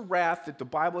that's the wrath that the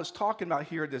Bible is talking about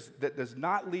here that does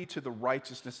not lead to the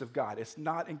righteousness of God. It's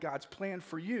not in God's plan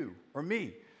for you or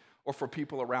me or for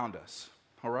people around us,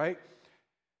 all right?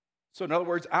 So in other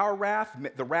words, our wrath,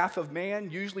 the wrath of man,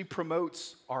 usually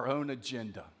promotes our own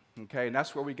agenda, okay? And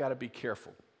that's where we got to be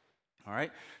careful, all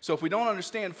right? So if we don't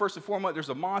understand, first and foremost, there's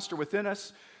a monster within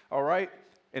us, all right?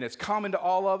 And it's common to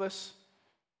all of us.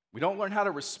 We don't learn how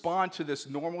to respond to this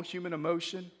normal human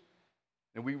emotion,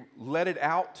 and we let it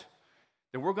out,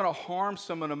 then we're going to harm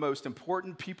some of the most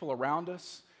important people around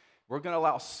us. We're going to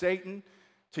allow Satan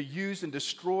to use and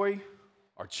destroy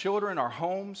our children, our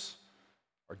homes,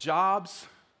 our jobs,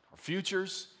 our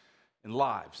futures, and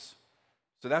lives.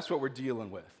 So that's what we're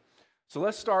dealing with. So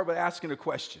let's start by asking a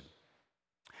question.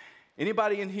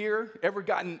 Anybody in here ever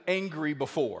gotten angry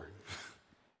before?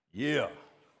 Yeah,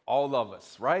 all of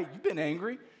us, right? You've been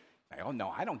angry. Oh, no,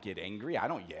 I don't get angry. I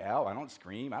don't yell. I don't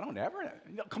scream. I don't ever.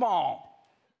 No, come on.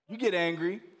 You get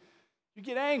angry. You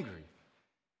get angry.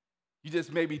 You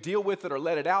just maybe deal with it or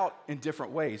let it out in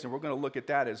different ways. And we're going to look at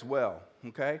that as well,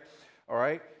 okay? All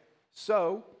right?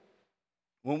 So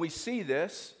when we see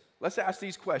this, let's ask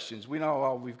these questions. We know,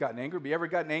 oh, we've gotten angry. Have you ever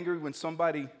gotten angry when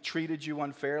somebody treated you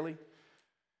unfairly?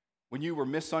 When you were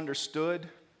misunderstood?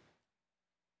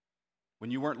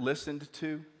 When you weren't listened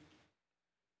to?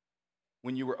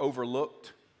 When you were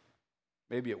overlooked?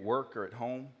 Maybe at work or at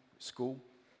home, school?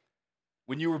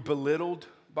 When you were belittled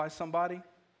by somebody?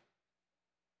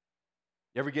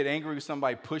 You ever get angry when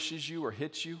somebody pushes you or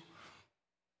hits you?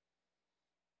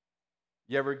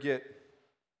 You ever get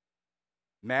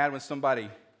mad when somebody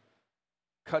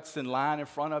cuts in line in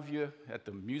front of you at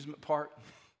the amusement park?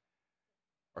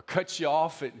 Or cuts you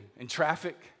off in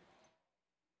traffic?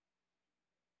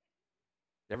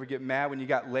 You ever get mad when you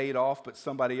got laid off but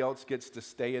somebody else gets to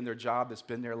stay in their job that's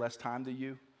been there less time than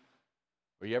you?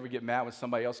 Or you ever get mad when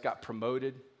somebody else got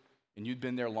promoted and you'd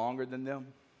been there longer than them?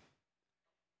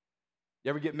 You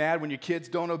ever get mad when your kids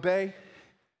don't obey?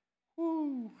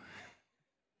 Woo.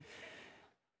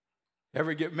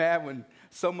 Ever get mad when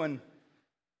someone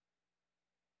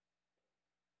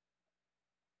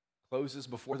closes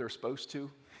before they're supposed to?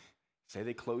 Say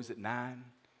they close at 9,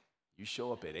 you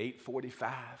show up at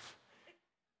 8:45.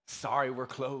 Sorry, we're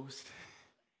closed.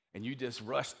 And you just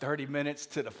rush 30 minutes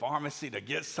to the pharmacy to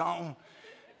get some.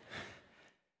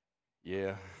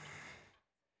 Yeah.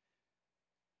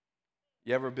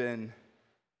 You ever been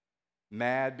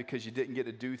mad because you didn't get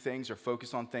to do things or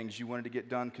focus on things you wanted to get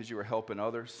done because you were helping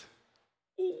others?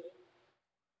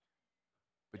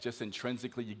 But just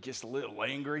intrinsically, you get a little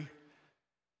angry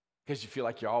because you feel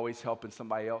like you're always helping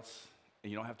somebody else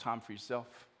and you don't have time for yourself?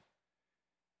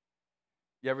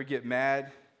 You ever get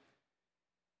mad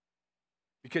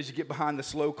because you get behind the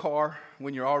slow car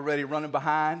when you're already running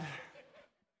behind?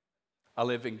 I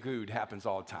live in Good, happens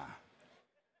all the time.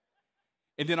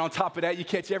 And then on top of that, you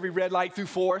catch every red light through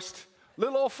Forest.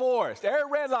 Little old Forest,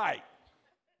 every red light.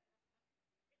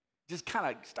 Just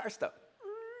kind of starts to,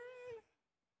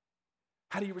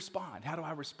 how do you respond? How do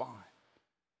I respond?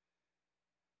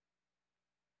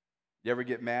 You ever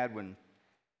get mad when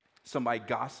somebody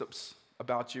gossips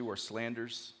about you or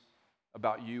slanders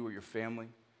about you or your family?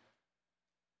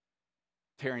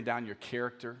 Tearing down your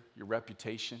character, your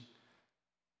reputation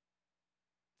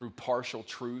through partial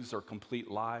truths or complete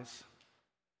lies?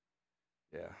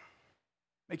 Yeah.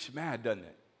 Makes you mad, doesn't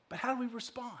it? But how do we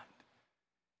respond?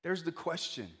 There's the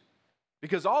question.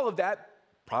 Because all of that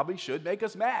probably should make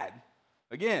us mad.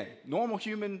 Again, normal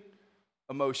human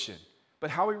emotion. But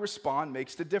how we respond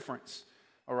makes the difference.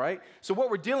 All right? So what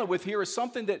we're dealing with here is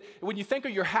something that when you think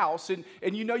of your house and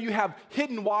you know you have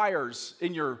hidden wires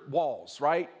in your walls,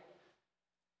 right?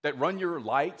 That run your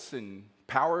lights and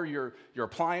power your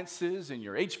appliances and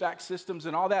your HVAC systems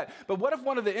and all that. But what if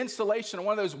one of the insulation or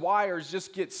one of those wires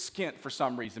just gets skint for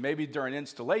some reason? Maybe during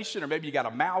installation, or maybe you got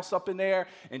a mouse up in there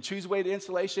and chews away the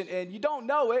insulation and you don't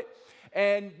know it.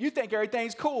 And you think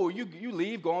everything's cool. You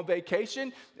leave, go on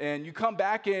vacation, and you come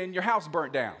back and your house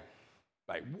burnt down.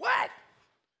 Like, what?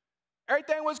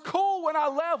 Everything was cool when I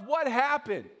left. What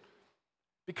happened?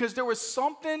 Because there was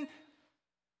something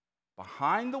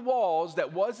behind the walls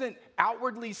that wasn't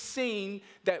outwardly seen,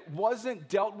 that wasn't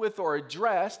dealt with or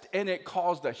addressed, and it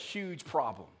caused a huge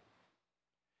problem.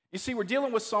 You see, we're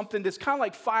dealing with something that's kind of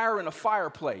like fire in a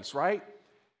fireplace, right?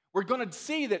 We're going to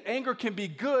see that anger can be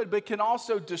good, but can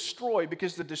also destroy,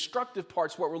 because the destructive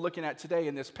part's what we're looking at today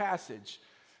in this passage.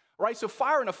 Right? So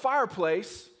fire in a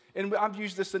fireplace, and I've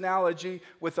used this analogy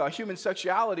with human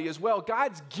sexuality as well.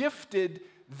 God's gifted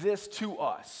this to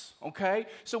us, okay?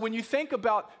 So when you think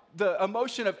about the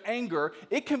emotion of anger,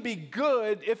 it can be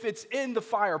good if it's in the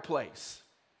fireplace.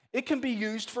 It can be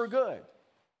used for good.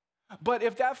 But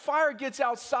if that fire gets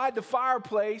outside the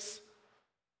fireplace,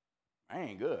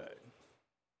 ain't good.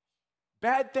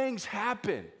 Bad things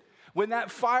happen when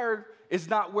that fire is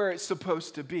not where it's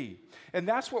supposed to be. And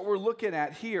that's what we're looking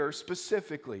at here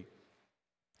specifically.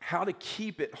 How to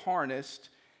keep it harnessed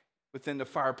within the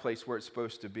fireplace where it's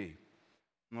supposed to be.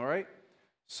 All right?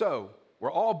 So,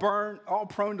 we're all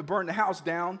prone to burn the house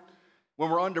down when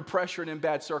we're under pressure and in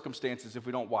bad circumstances if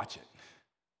we don't watch it.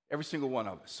 Every single one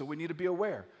of us. So we need to be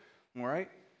aware, all right?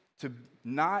 To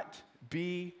not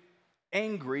be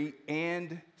angry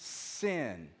and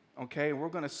sin. Okay, we're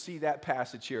going to see that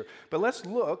passage here. But let's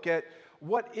look at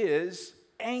what is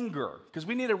anger, because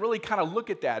we need to really kind of look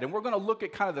at that. And we're going to look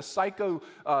at kind of the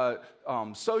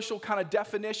social kind of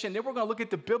definition. Then we're going to look at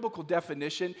the biblical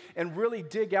definition and really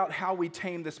dig out how we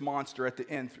tame this monster at the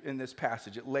end in this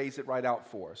passage. It lays it right out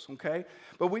for us, okay?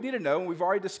 But we need to know, and we've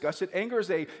already discussed it, anger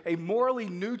is a morally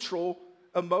neutral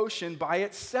emotion by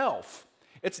itself.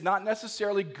 It's not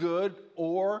necessarily good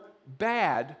or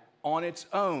bad on its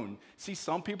own. See,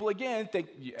 some people, again, think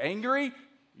you're angry,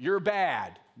 you're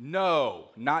bad. No,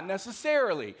 not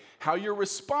necessarily. How you're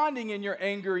responding in your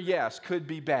anger, yes, could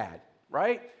be bad,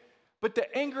 right? But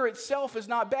the anger itself is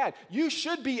not bad. You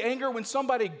should be angry when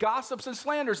somebody gossips and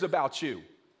slanders about you.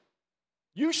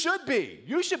 You should be.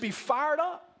 You should be fired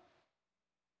up.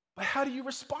 But how do you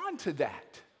respond to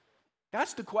that?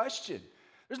 That's the question.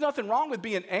 There's nothing wrong with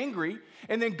being angry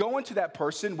and then going to that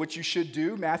person, which you should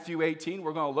do. Matthew 18,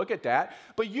 we're going to look at that.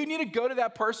 But you need to go to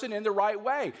that person in the right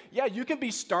way. Yeah, you can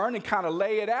be stern and kind of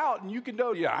lay it out, and you can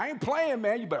know, yeah, I ain't playing,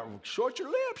 man. You better short your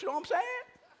lips, you know what I'm saying?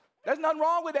 There's nothing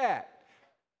wrong with that.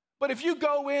 But if you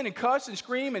go in and cuss and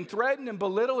scream and threaten and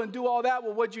belittle and do all that,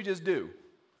 well, what'd you just do?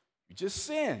 You just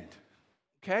sinned,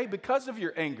 okay, because of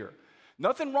your anger.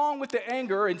 Nothing wrong with the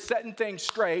anger and setting things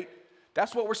straight.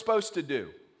 That's what we're supposed to do.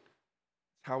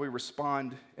 How we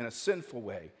respond in a sinful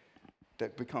way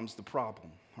that becomes the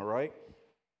problem, all right?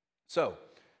 So,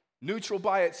 neutral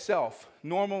by itself,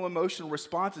 normal emotional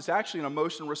response is actually an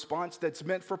emotional response that's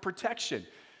meant for protection.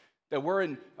 That we're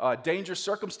in dangerous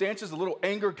circumstances, a little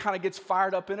anger kind of gets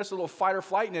fired up in us, a little fight or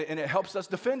flight, and it helps us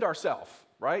defend ourselves,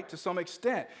 right? To some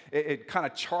extent. It kind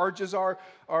of charges our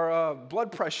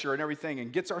blood pressure and everything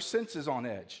and gets our senses on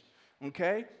edge,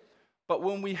 okay? But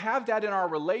when we have that in our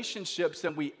relationships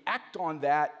and we act on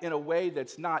that in a way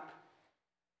that's not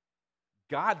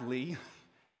godly,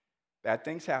 bad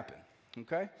things happen,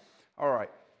 okay? All right,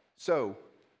 so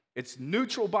it's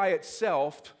neutral by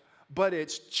itself, but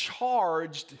it's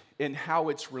charged in how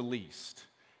it's released.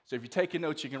 So if you're taking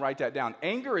notes, you can write that down.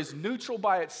 Anger is neutral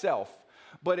by itself,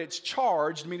 but it's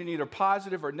charged, meaning either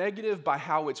positive or negative, by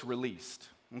how it's released,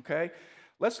 okay?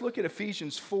 Let's look at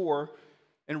Ephesians 4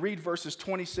 and read verses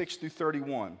 26 through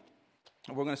 31.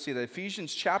 And we're going to see that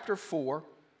Ephesians chapter 4,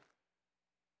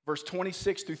 verse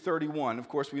 26 through 31. Of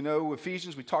course, we know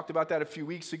Ephesians, we talked about that a few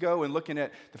weeks ago, and looking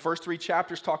at the first three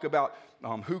chapters talk about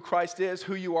who Christ is,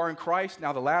 who you are in Christ.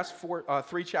 Now, the last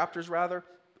three chapters,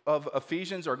 of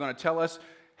Ephesians are going to tell us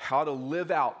how to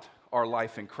live out our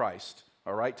life in Christ,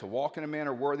 all right, to walk in a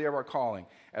manner worthy of our calling.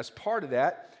 As part of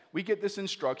that, we get this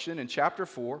instruction in chapter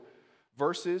 4,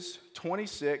 verses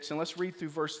 26, and let's read through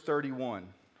verse 31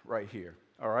 right here,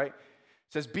 all right?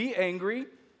 It says, be angry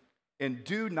and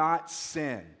do not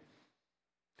sin.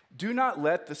 Do not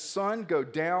let the sun go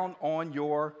down on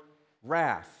your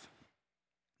wrath,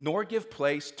 nor give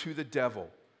place to the devil.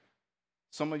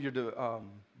 Some of your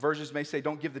versions may say,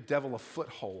 don't give the devil a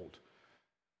foothold.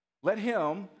 Let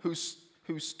him who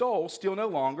who stole steal no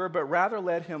longer, but rather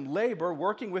let him labor,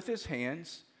 working with his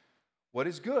hands what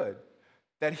is good,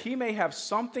 that he may have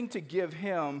something to give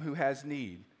him who has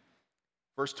need.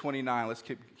 Verse 29, let's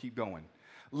keep going.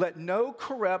 Let no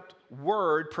corrupt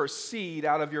word proceed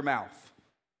out of your mouth,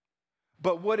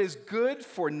 but what is good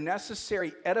for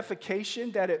necessary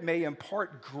edification, that it may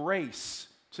impart grace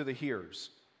to the hearers.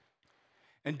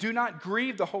 And do not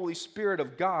grieve the Holy Spirit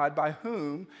of God, by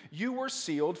whom you were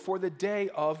sealed for the day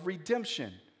of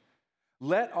redemption.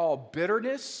 Let all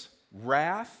bitterness,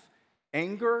 wrath,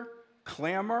 anger,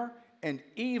 clamor, and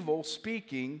evil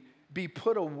speaking be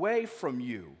put away from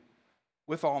you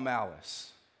with all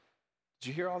malice. Did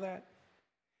you hear all that?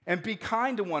 And be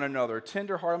kind to one another,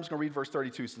 tenderhearted. I'm just going to read verse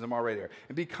 32 since I'm already there.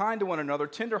 And be kind to one another,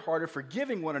 tenderhearted,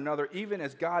 forgiving one another, even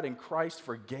as God in Christ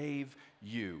forgave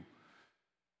you.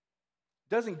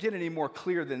 Doesn't get any more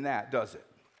clear than that, does it?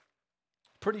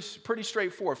 Pretty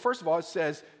straightforward. First of all, it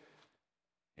says,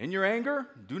 in your anger,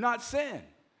 do not sin.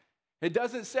 It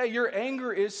doesn't say your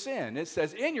anger is sin. It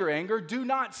says, in your anger, do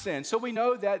not sin. So we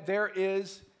know that there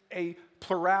is a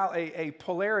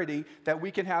polarity that we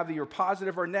can have either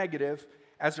positive or negative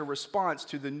as a response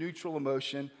to the neutral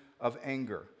emotion of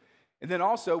anger. And then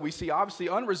also we see obviously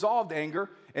unresolved anger,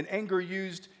 and anger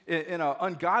used in an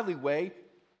ungodly way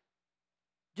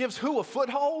gives who a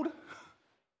foothold?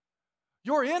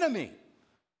 Your enemy.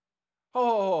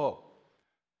 Oh,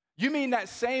 you mean that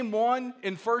same one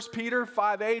in 1 Peter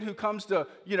 5:8 who comes to,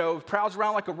 prowls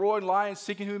around like a roaring lion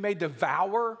seeking who he may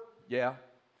devour? Yeah.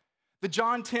 The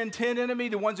John 10:10 enemy,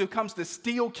 the ones who comes to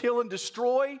steal, kill, and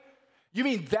destroy? You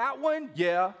mean that one?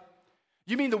 Yeah.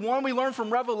 You mean the one we learned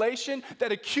from Revelation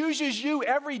that accuses you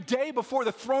every day before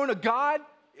the throne of God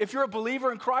if you're a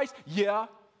believer in Christ? Yeah.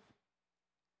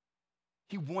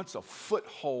 He wants a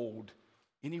foothold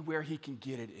anywhere he can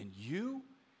get it in you,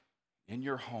 in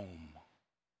your home.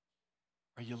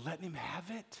 Are you letting him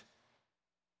have it?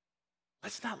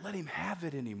 Let's not let him have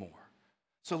it anymore.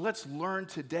 So let's learn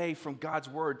today from God's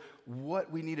word what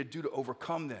we need to do to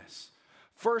overcome this.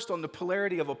 First, on the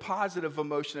polarity of a positive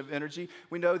emotion of energy,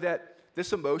 we know that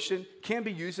this emotion can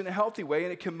be used in a healthy way,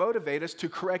 and it can motivate us to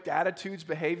correct attitudes,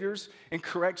 behaviors, and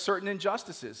correct certain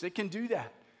injustices. It can do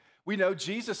that. We know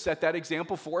Jesus set that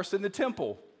example for us in the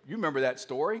temple. You remember that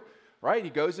story, right? He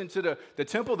goes into the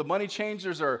temple. The money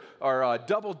changers are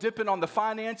double dipping on the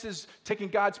finances, taking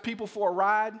God's people for a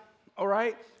ride, all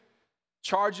right?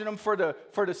 Charging them for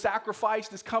the sacrifice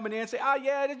that's coming in. Say,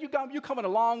 you're coming a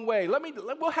long way.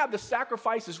 We'll have the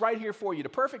sacrifices right here for you. The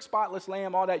perfect spotless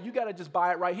lamb, all that. You got to just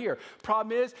buy it right here.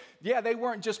 Problem is, they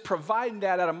weren't just providing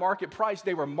that at a market price.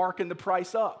 They were marking the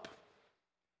price up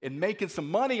and making some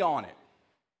money on it.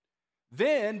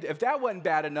 Then, if that wasn't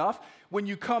bad enough, when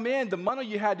you come in, the money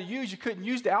you had to use, you couldn't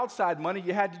use the outside money,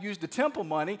 you had to use the temple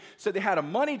money, so they had a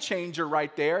money changer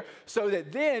right there, so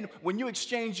that then, when you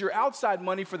exchange your outside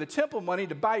money for the temple money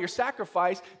to buy your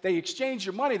sacrifice, they exchanged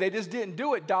your money. They just didn't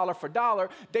do it dollar for dollar.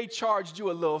 They charged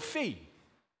you a little fee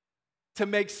to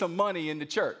make some money in the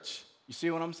church. You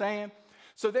see what I'm saying?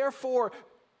 So therefore,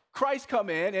 Christ come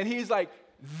in, and he's like,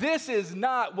 this is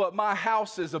not what my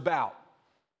house is about.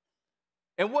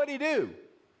 And what'd he do?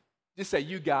 Just say,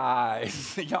 you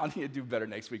guys, y'all need to do better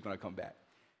next week when I come back.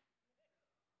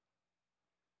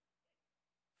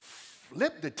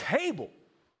 Flip the table.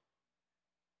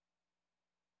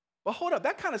 But hold up,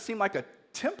 that kind of seemed like a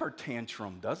temper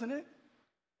tantrum, doesn't it?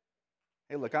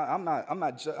 Hey, look, I'm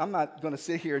not going to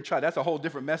sit here and try. That's a whole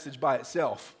different message by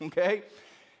itself, okay?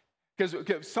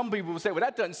 Because some people would say, well,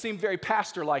 that doesn't seem very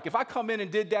pastor-like. If I come in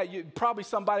and did that, probably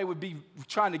somebody would be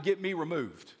trying to get me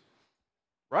removed.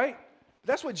 Right?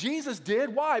 That's what Jesus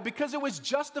did. Why? Because it was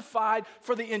justified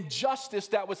for the injustice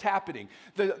that was happening.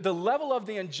 The level of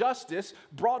the injustice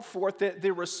brought forth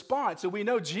the response. And we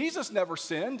know Jesus never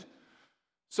sinned.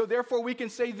 So therefore we can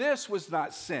say this was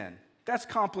not sin. That's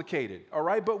complicated, all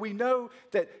right? But we know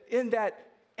that in that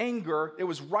anger, it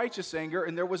was righteous anger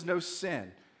and there was no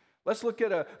sin. Let's look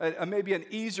at a maybe an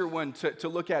easier one to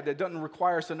look at that doesn't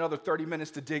require us another 30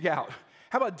 minutes to dig out.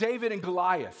 How about David and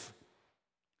Goliath?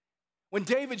 When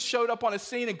David showed up on a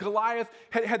scene and Goliath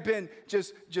had been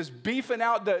just beefing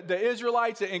out the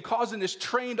Israelites and causing this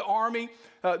trained army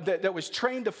that was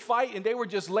trained to fight, and they were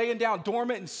just laying down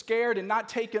dormant and scared and not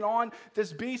taking on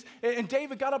this beast. And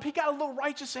David got up. He got a little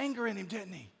righteous anger in him,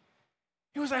 didn't he?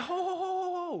 He was like, ho, ho, ho,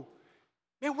 ho, ho.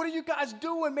 Man, what are you guys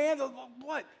doing, man?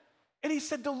 What? And he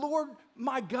said, the Lord,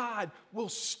 my God, will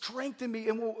strengthen me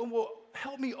and will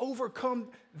help me overcome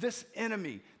this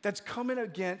enemy that's coming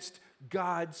against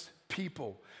God's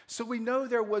people. So we know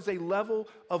there was a level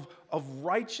of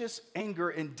righteous anger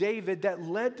in David that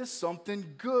led to something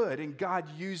good, and God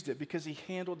used it because he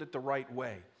handled it the right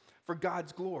way for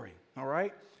God's glory, all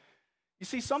right? You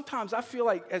see, sometimes I feel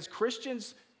like as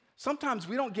Christians, sometimes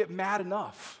we don't get mad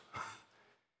enough.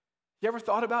 You ever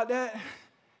thought about that?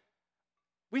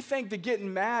 We think that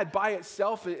getting mad by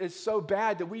itself is so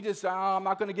bad that we just, I'm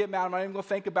not going to get mad. I'm not even going to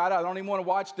think about it. I don't even want to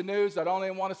watch the news. I don't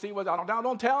even want to see what,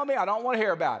 don't tell me. I don't want to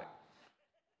hear about it.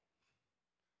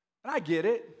 And I get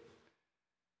it.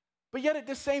 But yet at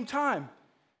the same time,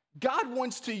 God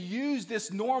wants to use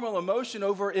this normal emotion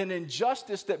over an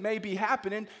injustice that may be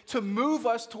happening to move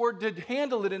us toward to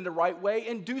handle it in the right way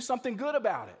and do something good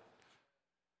about it.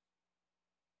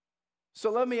 So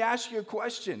let me ask you a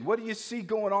question. What do you see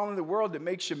going on in the world that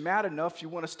makes you mad enough you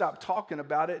want to stop talking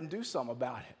about it and do something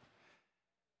about it?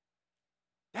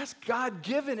 That's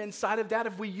God-given inside of that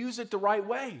if we use it the right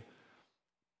way.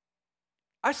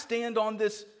 I stand on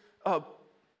this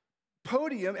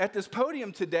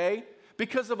podium today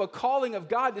because of a calling of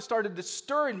God that started to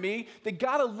stir in me that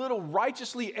got a little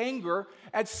righteously anger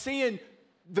at seeing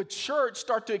the church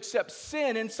start to accept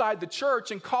sin inside the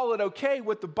church and call it okay,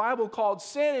 what the Bible called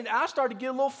sin. And I started to get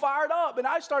a little fired up, and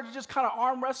I started to just kind of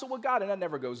arm wrestle with God, and that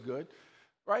never goes good,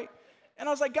 right? And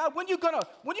I was like, God, when you gonna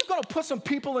put some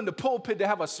people in the pulpit to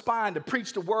have a spine to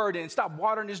preach the word and stop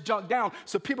watering this junk down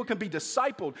so people can be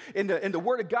discipled and the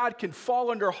word of God can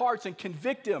fall on their hearts and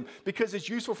convict them because it's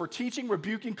useful for teaching,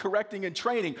 rebuking, correcting, and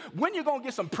training? When you gonna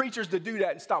get some preachers to do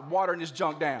that and stop watering this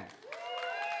junk down?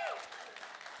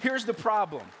 Here's the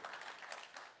problem.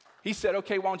 He said,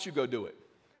 okay, why don't you go do it?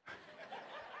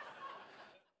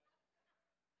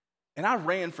 And I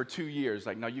ran for 2 years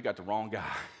like, no, you got the wrong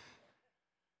guy.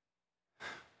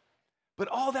 But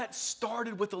all that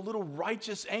started with a little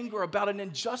righteous anger about an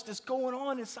injustice going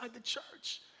on inside the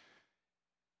church.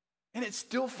 And it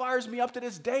still fires me up to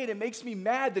this day, and it makes me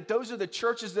mad that those are the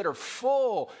churches that are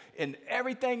full and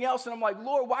everything else. And I'm like,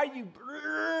 Lord, why are you,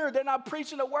 they're not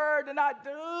preaching the word, they're not,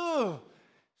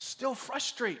 still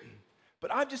frustrating.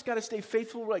 But I've just got to stay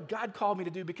faithful to what God called me to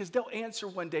do because they'll answer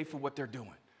one day for what they're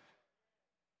doing.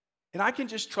 And I can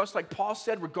just trust, like Paul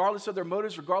said, regardless of their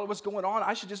motives, regardless of what's going on,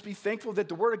 I should just be thankful that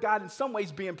the word of God in some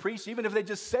ways being preached, even if they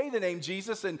just say the name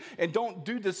Jesus and don't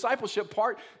do the discipleship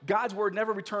part, God's word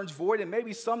never returns void. And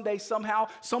maybe someday, somehow,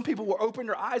 some people will open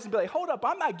their eyes and be like, hold up,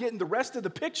 I'm not getting the rest of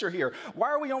the picture here. Why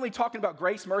are we only talking about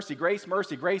grace, mercy, grace,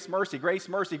 mercy, grace, mercy, grace,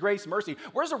 mercy, grace, mercy?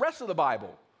 Where's the rest of the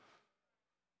Bible?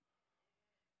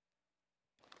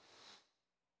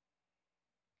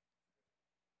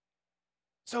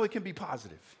 So it can be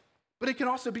positive, but it can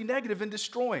also be negative and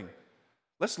destroying.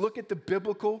 Let's look at the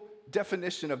biblical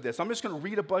definition of this. I'm just going to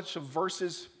read a bunch of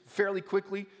verses fairly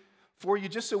quickly for you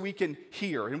just so we can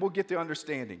hear and we'll get the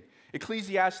understanding.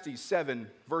 Ecclesiastes 7,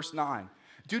 verse 9.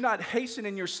 Do not hasten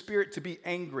in your spirit to be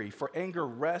angry, for anger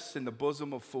rests in the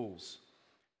bosom of fools.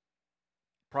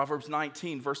 Proverbs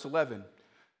 19, verse 11.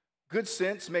 Good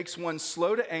sense makes one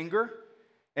slow to anger,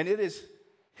 and it is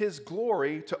his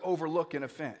glory to overlook an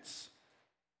offense.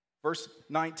 Verse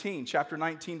 19, chapter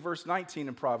 19, verse 19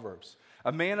 in Proverbs.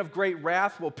 A man of great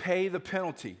wrath will pay the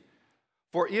penalty,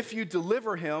 for if you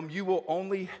deliver him, you will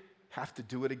only have to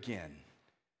do it again.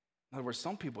 In other words,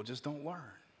 some people just don't learn.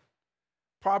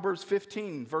 Proverbs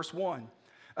 15, verse 1.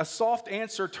 A soft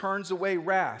answer turns away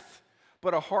wrath,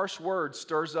 but a harsh word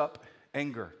stirs up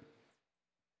anger.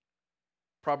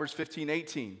 Proverbs 15,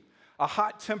 18. A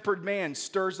hot-tempered man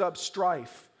stirs up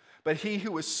strife, but he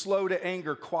who is slow to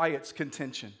anger quiets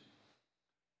contention.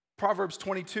 Proverbs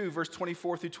 22, verse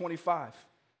 24 through 25.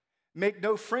 Make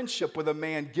no friendship with a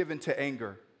man given to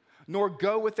anger, nor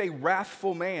go with a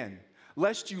wrathful man,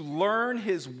 lest you learn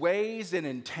his ways and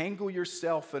entangle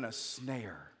yourself in a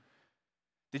snare.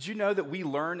 Did you know that we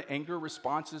learn anger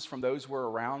responses from those we're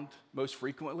around most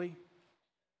frequently?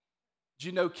 Did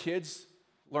you know kids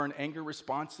learn anger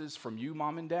responses from you,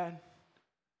 mom and dad?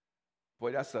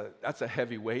 Boy, that's a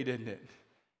heavy weight, isn't it?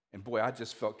 And boy, I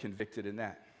just felt convicted in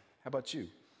that. How about you?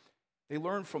 They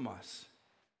learn from us.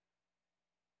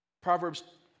 Proverbs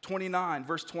 29,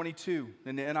 verse 22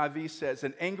 in the NIV says,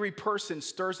 an angry person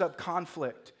stirs up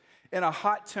conflict, and a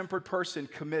hot-tempered person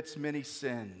commits many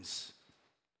sins.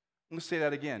 I'm going to say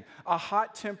that again. A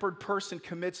hot-tempered person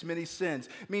commits many sins.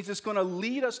 It means it's going to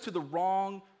lead us to the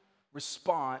wrong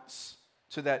response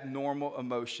to that normal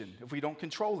emotion if we don't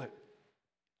control it.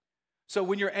 So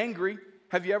when you're angry,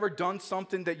 have you ever done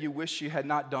something that you wish you had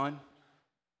not done?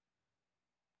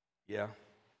 Yeah.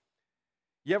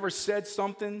 You ever said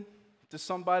something to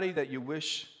somebody that you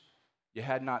wish you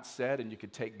had not said and you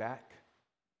could take back?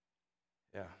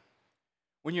 Yeah.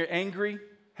 When you're angry,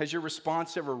 has your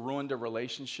response ever ruined a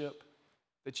relationship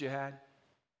that you had?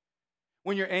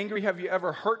 When you're angry, have you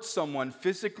ever hurt someone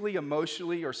physically,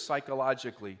 emotionally, or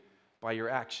psychologically by your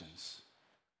actions?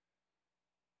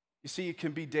 You see, it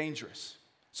can be dangerous.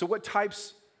 So what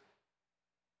types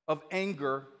of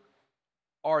anger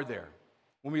are there?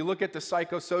 When we look at the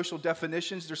psychosocial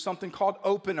definitions, there's something called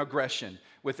open aggression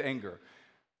with anger.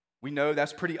 We know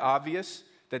that's pretty obvious,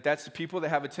 that that's the people that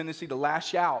have a tendency to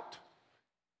lash out,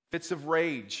 fits of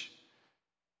rage,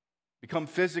 become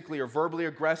physically or verbally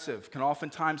aggressive, can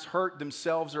oftentimes hurt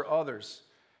themselves or others.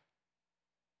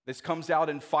 This comes out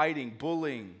in fighting,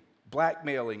 bullying,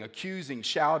 blackmailing, accusing,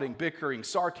 shouting, bickering,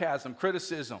 sarcasm,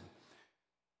 criticism.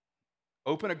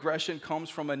 Open aggression comes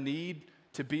from a need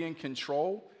to be in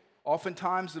control.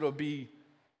 Oftentimes it'll be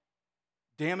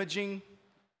damaging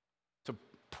to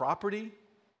property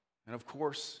and, of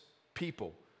course,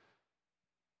 people.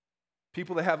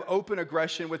 People that have open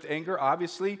aggression with anger,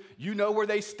 obviously, you know where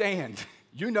they stand.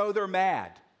 You know they're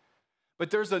mad.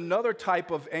 But there's another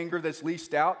type of anger that's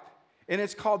leased out, and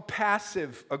it's called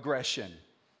passive aggression.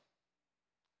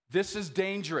 This is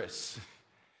dangerous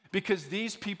because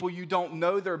these people, you don't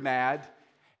know they're mad,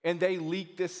 and they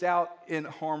leak this out in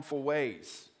harmful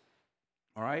ways.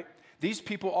 All right? These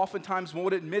people oftentimes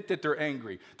won't admit that they're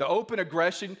angry. The open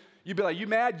aggression, you'd be like, you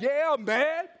mad? Yeah, I'm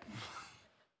mad.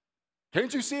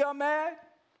 Can't you see I'm mad?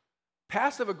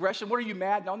 Passive aggression, what are you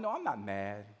mad? No, I'm not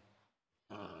mad.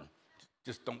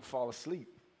 Just don't fall asleep.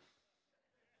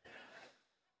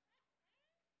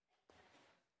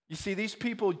 You see, these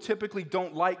people typically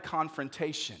don't like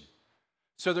confrontation.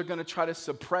 So they're going to try to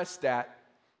suppress that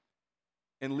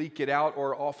and leak it out,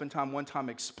 or oftentimes one time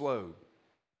explode.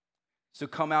 So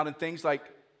come out in things like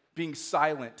being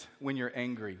silent when you're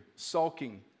angry,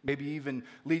 sulking, maybe even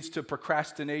leads to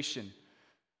procrastination,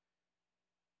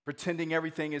 pretending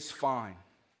everything is fine.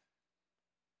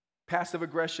 Passive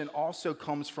aggression also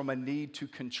comes from a need to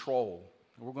control.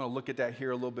 We're going to look at that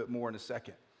here a little bit more in a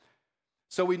second.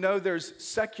 So we know there's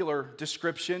secular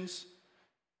descriptions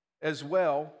as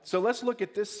well. So let's look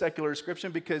at this secular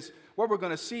description, because what we're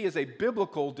going to see is a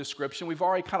biblical description. We've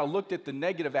already kind of looked at the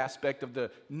negative aspect of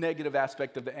the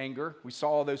anger. We saw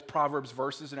all those Proverbs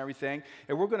verses and everything.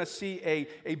 And we're going to see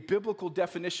a biblical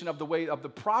definition of the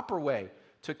proper way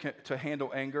to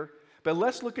handle anger. But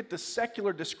let's look at the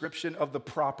secular description of the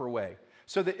proper way.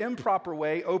 So the improper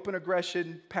way, open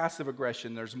aggression, passive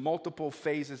aggression, there's multiple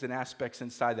phases and aspects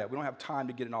inside that. We don't have time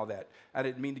to get in all that. I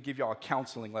didn't mean to give y'all a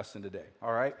counseling lesson today,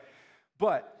 all right?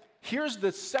 But here's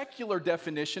the secular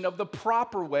definition of the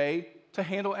proper way to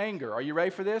handle anger. Are you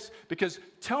ready for this? Because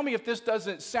tell me if this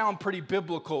doesn't sound pretty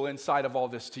biblical inside of all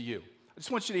this to you. I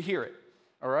just want you to hear it,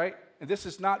 all right? And this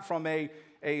is not from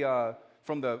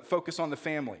from the Focus on the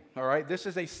Family, all right? This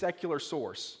is a secular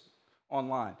source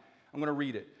online. I'm going to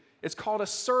read it. It's called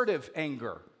assertive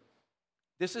anger.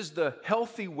 This is the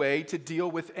healthy way to deal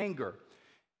with anger.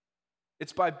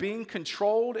 It's by being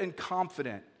controlled and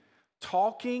confident,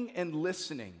 talking and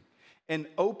listening, and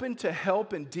open to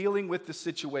help in dealing with the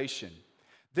situation.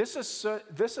 This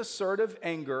assertive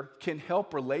anger can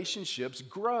help relationships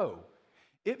grow.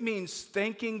 It means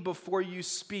thinking before you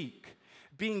speak,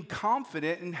 being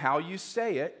confident in how you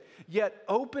say it, yet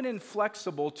open and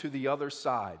flexible to the other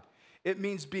side. It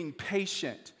means being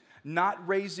patient, not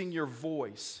raising your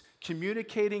voice,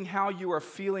 communicating how you are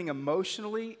feeling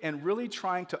emotionally, and really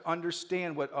trying to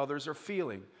understand what others are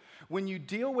feeling. When you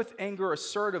deal with anger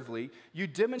assertively, you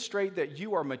demonstrate that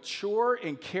you are mature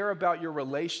and care about your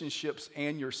relationships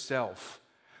and yourself.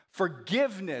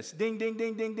 Forgiveness, ding, ding,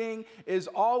 ding, ding, ding, is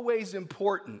always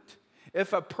important.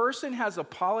 If a person has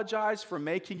apologized for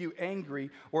making you angry,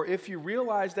 or if you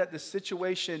realize that the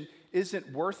situation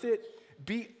isn't worth it,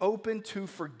 be open to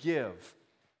forgive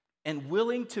and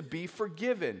willing to be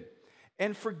forgiven,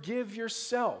 and forgive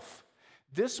yourself.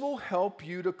 This will help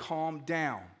you to calm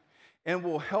down and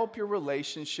will help your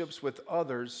relationships with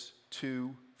others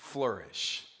to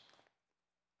flourish.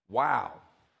 Wow.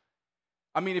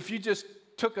 I mean, if you just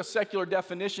took a secular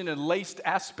definition and laced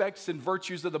aspects and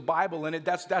virtues of the Bible in it,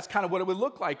 that's kind of what it would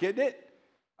look like, isn't it?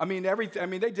 I mean,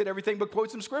 they did everything but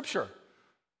quote some scripture.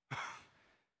 I'm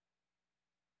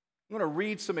going to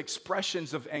read some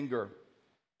expressions of anger.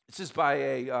 This is by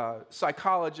a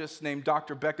psychologist named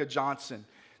Dr. Becca Johnson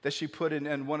that she put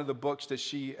in one of the books that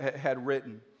she had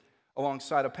written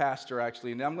alongside a pastor,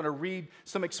 actually. And I'm going to read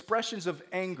some expressions of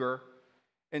anger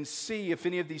and see if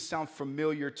any of these sound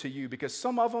familiar to you, because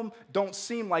some of them don't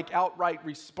seem like outright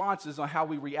responses on how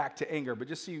we react to anger. But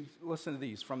just listen to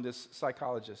these from this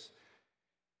psychologist.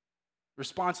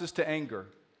 Responses to anger,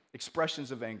 expressions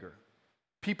of anger.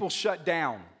 People shut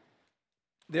down.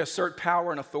 They assert power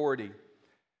and authority,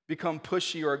 become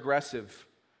pushy or aggressive,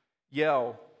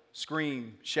 yell,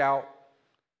 scream, shout,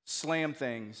 slam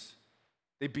things.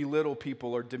 They belittle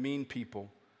people or demean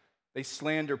people. They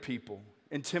slander people,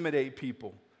 intimidate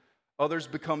people. Others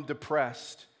become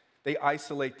depressed. They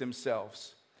isolate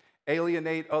themselves,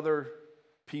 alienate other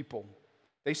people.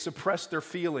 They suppress their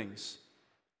feelings.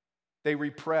 They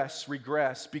repress,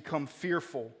 regress, become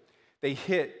fearful. They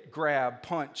hit, grab,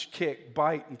 punch, kick,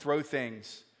 bite, and throw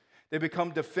things. They become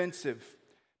defensive,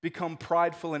 become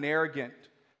prideful and arrogant.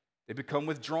 They become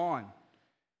withdrawn,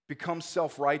 become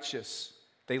self-righteous.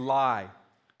 They lie,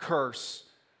 curse.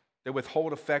 They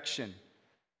withhold affection.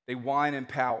 They whine and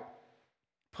pout,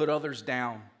 put others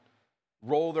down,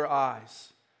 roll their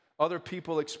eyes. Other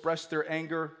people express their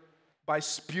anger by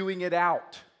spewing it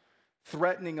out,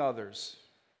 threatening others,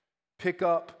 pick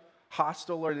up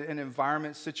hostile or in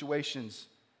environment situations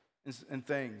and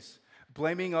things,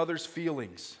 blaming others'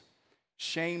 feelings,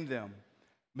 shame them,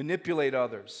 manipulate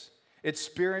others,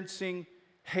 experiencing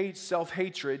hate,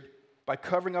 self-hatred by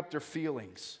covering up their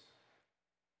feelings.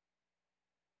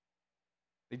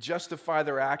 They justify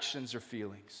their actions or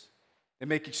feelings. They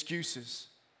make excuses.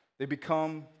 They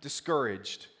become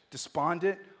discouraged,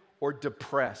 despondent, or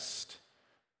depressed,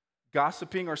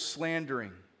 gossiping or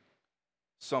slandering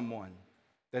someone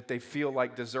that they feel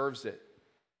like deserves it.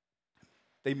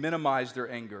 They minimize their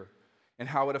anger and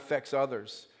how it affects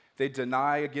others. They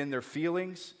deny, again, their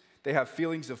feelings. They have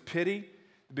feelings of pity.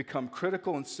 They become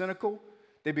critical and cynical.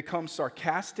 They become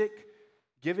sarcastic,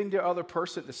 giving the other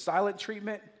person the silent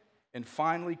treatment, and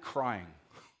finally crying.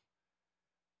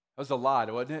 That was a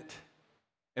lot, wasn't it?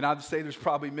 And I'd say there's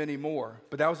probably many more,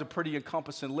 but that was a pretty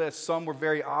encompassing list. Some were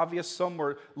very obvious, some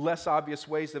were less obvious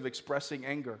ways of expressing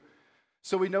anger.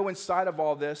 So we know inside of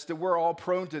all this that we're all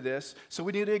prone to this, so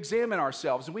we need to examine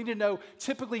ourselves. And we need to know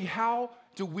typically how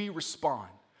do we respond?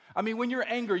 I mean, when you're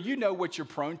angry, you know what you're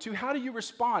prone to. How do you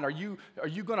respond? Are you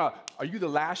the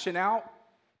lashing out,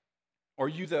 or are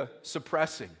you the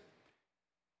suppressing?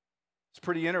 It's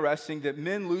pretty interesting that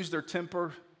men lose their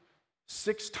temper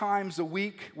 6 times a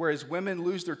week, whereas women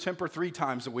lose their temper 3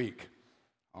 times a week.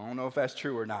 I don't know if that's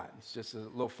true or not. It's just a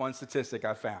little fun statistic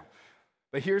I found.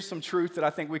 But here's some truth that I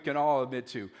think we can all admit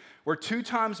to. We're 2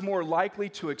 times more likely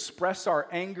to express our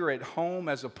anger at home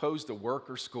as opposed to work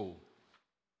or school.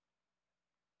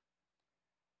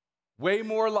 Way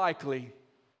more likely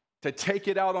to take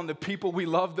it out on the people we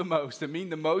love the most, that mean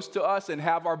the most to us and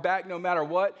have our back no matter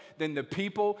what, than the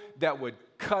people that would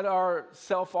cut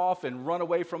ourselves off and run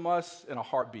away from us in a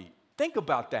heartbeat. Think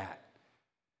about that.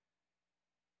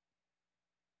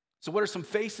 So what are some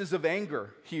faces of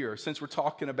anger here since we're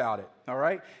talking about it, all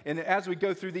right? And as we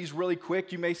go through these really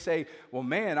quick, you may say, well,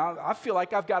 man, I feel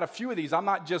like I've got a few of these. I'm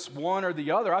not just one or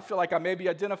the other. I feel like I maybe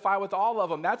identify with all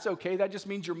of them. That's okay. That just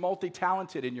means you're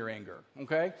multi-talented in your anger,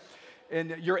 okay?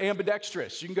 And you're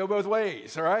ambidextrous. You can go both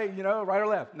ways, all right? You know, right or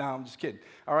left. No, I'm just kidding,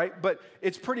 all right? But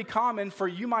it's pretty common for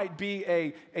you might be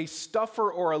a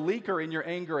stuffer or a leaker in your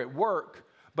anger at work,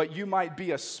 but you might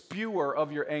be a spewer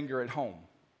of your anger at home.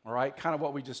 All right, kind of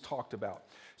what we just talked about.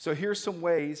 So here's some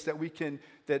ways that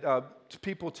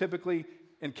people typically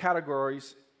in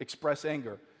categories express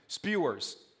anger.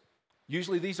 Spewers.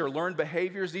 Usually these are learned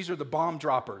behaviors. These are the bomb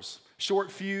droppers.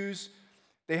 Short fuse.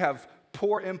 They have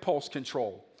poor impulse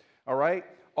control. All right?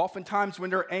 Oftentimes when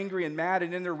they're angry and mad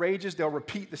and in their rages, they'll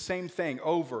repeat the same thing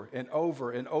over and over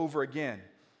and over again.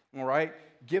 All right?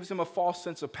 Gives them a false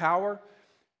sense of power.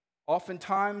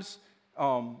 Oftentimes,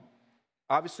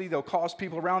 obviously, they'll cause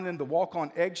people around them to walk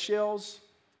on eggshells.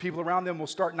 People around them will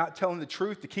start not telling the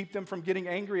truth to keep them from getting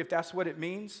angry, if that's what it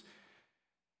means.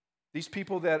 These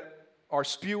people that are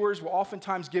spewers will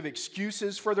oftentimes give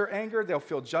excuses for their anger. They'll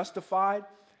feel justified.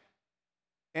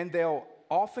 And they'll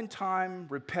oftentimes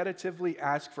repetitively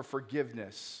ask for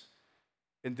forgiveness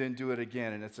and then do it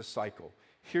again, and it's a cycle.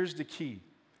 Here's the key.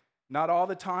 Not all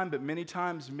the time, but many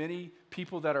times, many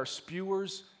people that are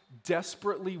spewers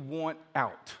desperately want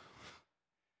out.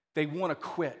 They want to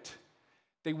quit.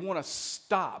 They want to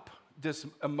stop this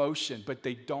emotion, but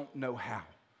they don't know how.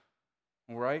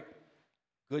 All right?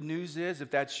 Good news is, if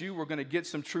that's you, we're going to get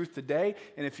some truth today.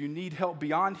 And if you need help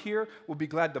beyond here, we'll be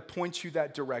glad to point you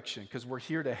that direction because we're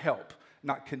here to help,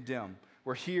 not condemn.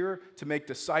 We're here to make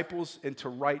disciples and to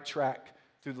right track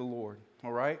through the Lord.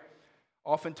 All right?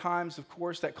 Oftentimes, of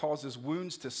course, that causes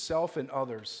wounds to self and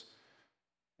others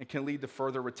and can lead to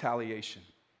further retaliation.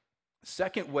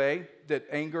 Second way that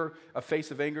anger, a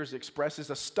face of anger is expressed, is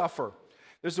a stuffer.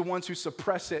 There's the ones who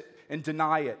suppress it and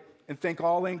deny it and think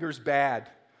all anger is bad,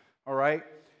 all right?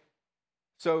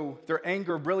 So their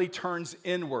anger really turns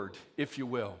inward, if you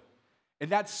will.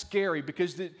 And that's scary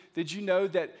because did you know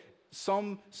that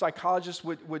some psychologists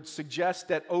would suggest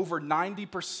that over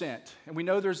 90%, and we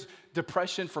know there's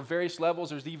depression for various levels,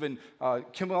 there's even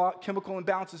chemical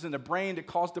imbalances in the brain that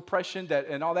cause depression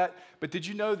and all that, but did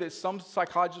you know that some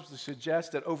psychologists would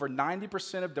suggest that over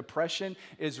 90% of depression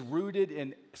is rooted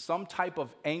in some type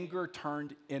of anger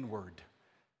turned inward?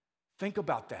 Think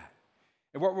about that.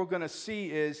 And what we're going to see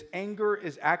is anger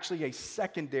is actually a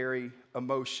secondary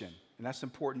emotion, and that's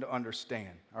important to understand,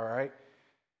 all right?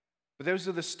 But those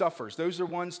are the stuffers. Those are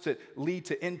ones that lead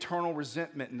to internal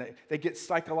resentment, and they get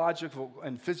psychological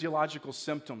and physiological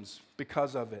symptoms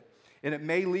because of it. And it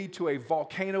may lead to a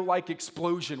volcano-like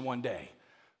explosion one day.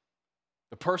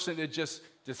 The person that just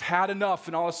had enough,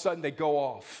 and all of a sudden they go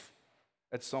off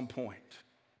at some point.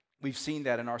 We've seen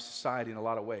that in our society in a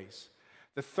lot of ways.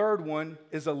 The third one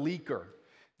is a leaker.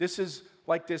 This is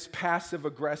like this passive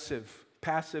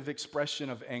expression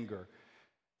of anger.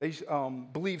 They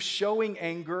believe showing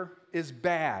anger is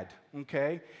bad,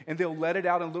 okay? And they'll let it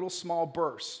out in little small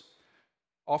bursts,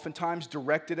 oftentimes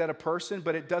directed at a person,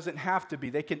 but it doesn't have to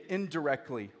be. They can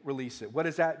indirectly release it. What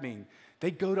does that mean? They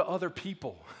go to other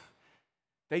people.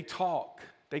 They talk,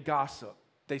 they gossip,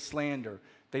 they slander,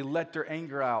 they let their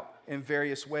anger out in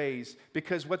various ways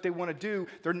because what they want to do,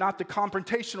 they're not the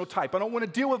confrontational type. I don't want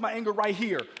to deal with my anger right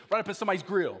here, right up in somebody's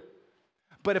grill.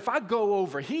 But if I go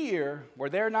over here where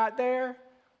they're not there,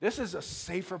 this is a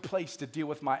safer place to deal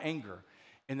with my anger,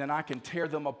 and then I can tear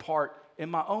them apart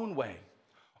in my own way.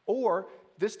 Or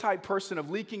this type person of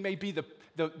leaking may be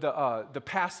the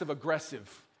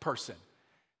passive-aggressive person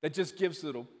that just gives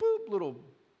little boop,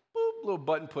 little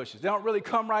button pushes. They don't really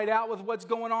come right out with what's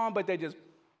going on, but they just,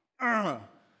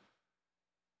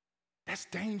 That's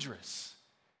dangerous.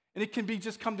 And it can be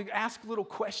just come to ask little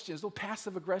questions, little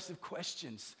passive-aggressive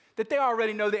questions that they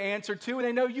already know the answer to, and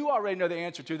they know you already know the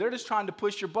answer to. They're just trying to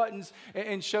push your buttons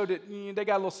and show that they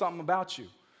got a little something about you,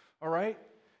 all right?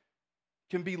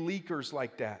 Can be leakers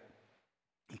like that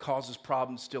and causes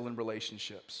problems still in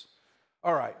relationships.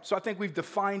 All right, so I think we've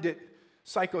defined it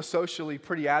psychosocially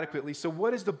pretty adequately. So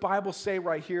what does the Bible say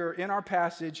right here in our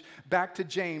passage back to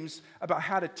James about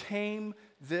how to tame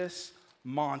this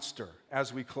monster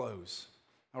as we close?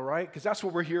 All right, because that's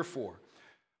what we're here for.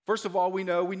 First of all, we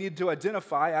know we need to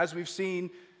identify, as we've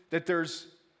seen, that there's,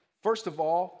 first of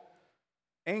all,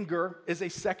 anger is a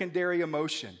secondary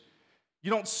emotion.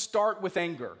 You don't start with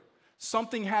anger.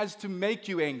 Something has to make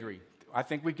you angry. I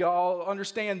think we can all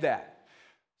understand that.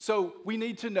 So we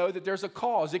need to know that there's a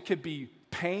cause. It could be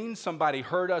pain. Somebody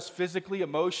hurt us physically,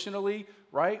 emotionally,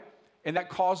 right? And that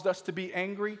caused us to be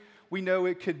angry. We know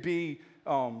it could be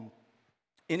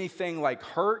anything like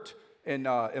hurt and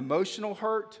emotional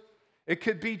hurt. It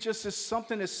could be just as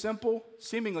something as simple,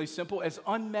 seemingly simple, as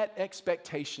unmet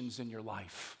expectations in your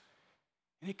life.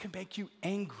 And it can make you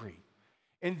angry.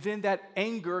 And then that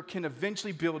anger can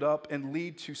eventually build up and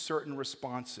lead to certain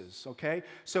responses, okay?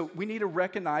 So we need to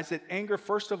recognize that anger,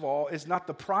 first of all, is not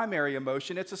the primary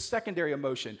emotion, it's a secondary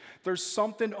emotion. There's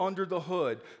something under the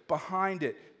hood, behind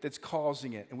it, that's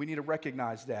causing it. And we need to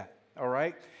recognize that, all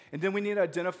right? And then we need to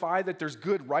identify that there's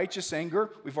good, righteous anger.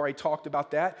 We've already talked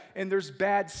about that. And there's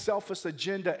bad, selfish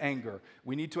agenda anger.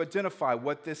 We need to identify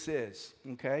what this is,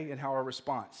 okay, and how our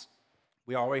response.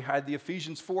 We already had the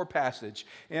Ephesians 4 passage.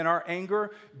 In our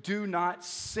anger, do not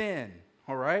sin,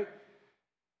 all right?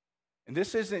 And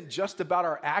this isn't just about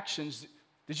our actions.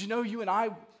 Did you know you and I,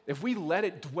 if we let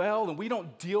it dwell and we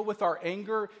don't deal with our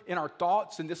anger in our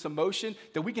thoughts and this emotion,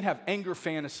 that we can have anger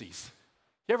fantasies?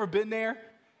 You ever been there?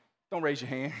 Don't raise your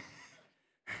hand.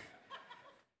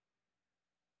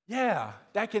 Yeah,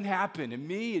 that can happen in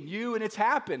me and you, and it's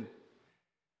happened.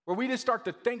 Where we just start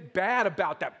to think bad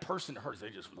about that person that hurts.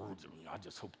 They just rude to me. I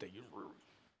just hope they get rude.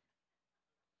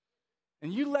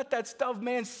 And you let that stuff,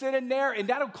 man, sit in there, and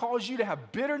that'll cause you to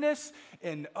have bitterness,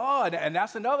 and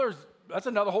that's another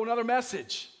whole nother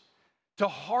message. To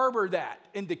harbor that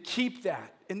and to keep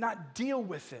that and not deal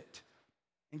with it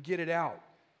and get it out.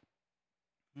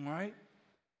 All right?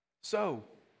 So,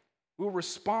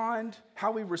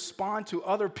 how we respond to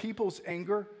other people's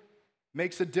anger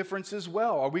makes a difference as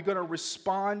well. Are we going to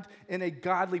respond in a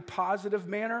godly, positive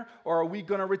manner, or are we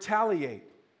going to retaliate?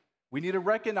 We need to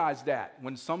recognize that.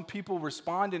 When some people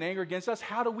respond in anger against us,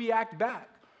 how do we act back?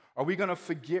 Are we going to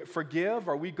forgive?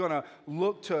 Are we going to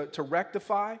look to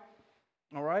rectify?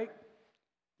 All right?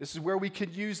 This is where we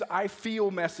could use I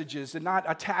feel messages and not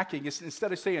attacking. It's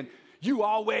instead of saying, you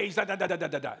always, da, da, da, da,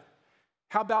 da, da.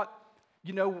 How about,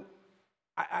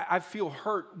 I feel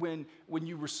hurt when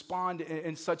you respond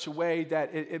in such a way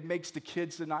that it makes the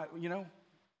kids to not,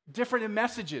 different in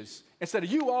messages. Instead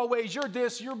of you always, you're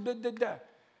this, you're da, da, da.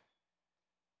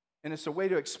 And it's a way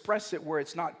to express it where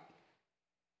it's not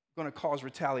going to cause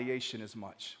retaliation as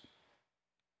much.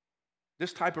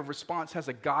 This type of response has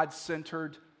a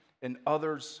God-centered and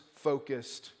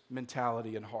others-focused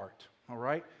mentality and heart, all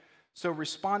right? So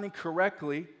responding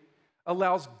correctly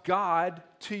allows God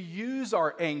to use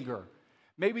our anger,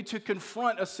 maybe to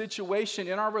confront a situation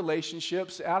in our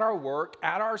relationships, at our work,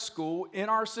 at our school, in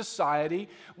our society,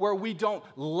 where we don't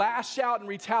lash out and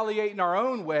retaliate in our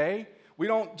own way. We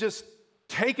don't just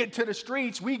take it to the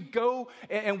streets. We go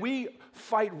and we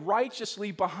fight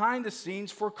righteously behind the scenes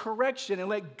for correction and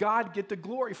let God get the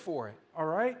glory for it, all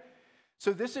right?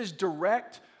 So this is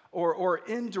direct or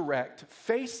indirect,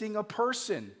 facing a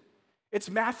person. It's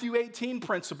Matthew 18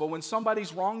 principle. When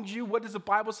somebody's wronged you, what does the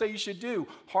Bible say you should do?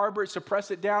 Harbor it,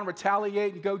 suppress it down,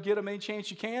 retaliate, and go get them any chance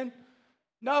you can?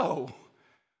 No.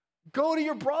 Go to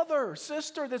your brother,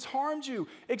 sister that's harmed you.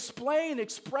 Explain,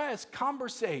 express,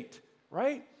 conversate,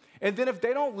 right? And then if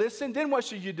they don't listen, then what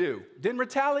should you do? Then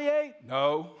retaliate?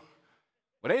 No.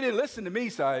 Well, they didn't listen to me,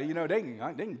 so, they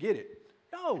didn't get it.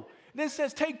 No. And then it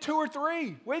says take 2 or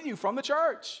 3 with you from the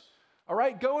church. All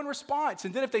right, go in response.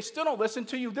 And then if they still don't listen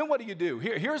to you, then what do?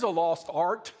 Here's a lost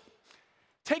art.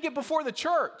 Take it before the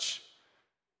church.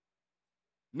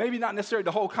 Maybe not necessarily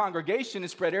the whole congregation and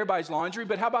spread everybody's laundry,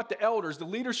 but how about the elders, the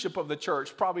leadership of the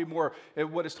church, probably more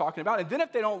what it's talking about. And then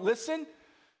if they don't listen,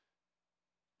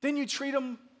 then you treat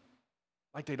them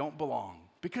like they don't belong,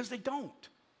 because they don't,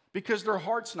 because their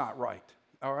heart's not right,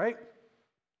 all right?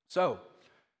 So,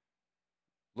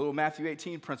 little Matthew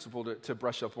 18 principle to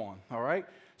brush up on, all right?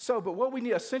 So, but what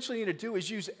we essentially need to do is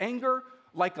use anger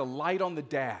like a light on the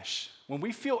dash. When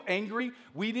we feel angry,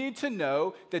 we need to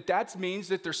know that means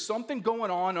that there's something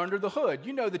going on under the hood.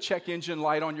 You know the check engine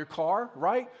light on your car,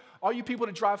 right? All you people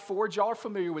that drive Ford, y'all are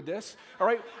familiar with this, all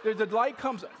right? The light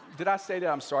comes, did I say that?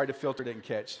 I'm sorry, the filter didn't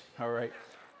catch, all right?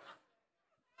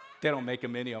 They don't make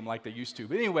many of them like they used to.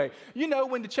 But anyway,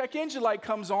 when the check engine light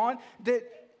comes on, that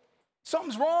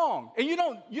something's wrong. And you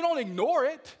don't ignore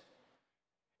it.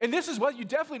 And this is what you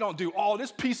definitely don't do. Oh,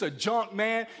 this piece of junk,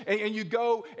 man. And you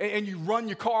go and you run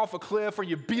your car off a cliff, or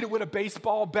you beat it with a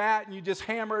baseball bat and you just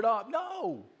hammer it up.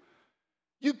 No.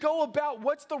 You go about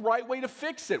what's the right way to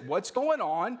fix it. What's going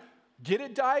on? Get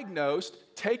it diagnosed.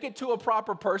 Take it to a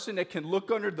proper person that can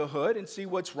look under the hood and see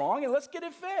what's wrong. And let's get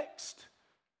it fixed.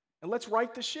 And let's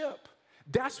right the ship.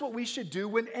 That's what we should do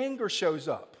when anger shows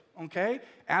up, okay?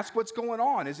 Ask what's going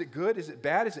on. Is it good? Is it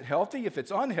bad? Is it healthy? If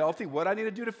it's unhealthy, what I need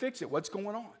to do to fix it? What's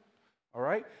going on? All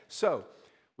right? So,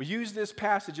 we use this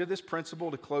passage of this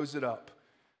principle to close it up.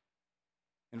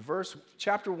 In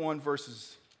chapter 1,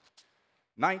 verses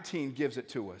 19 gives it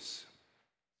to us.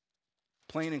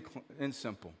 Plain and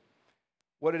simple.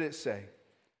 What did it say?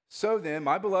 So then,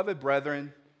 my beloved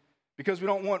brethren, because we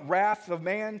don't want wrath of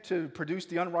man to produce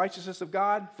the unrighteousness of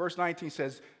God, verse 19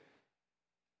 says,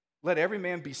 let every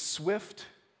man be swift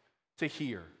to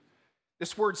hear.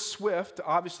 This word swift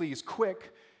obviously is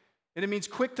quick, and it means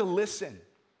quick to listen.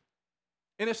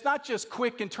 And it's not just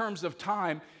quick in terms of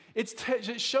time. It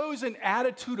shows an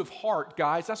attitude of heart,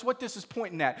 guys. That's what this is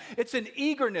pointing at. It's an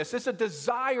eagerness. It's a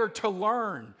desire to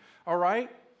learn, all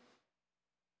right?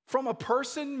 From a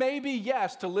person, maybe,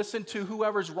 yes, to listen to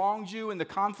whoever's wronged you and the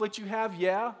conflict you have,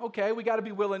 yeah, okay, we got to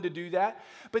be willing to do that.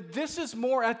 But this is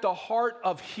more at the heart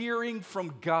of hearing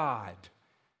from God.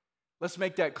 Let's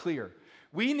make that clear.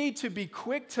 We need to be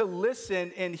quick to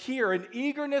listen and hear, an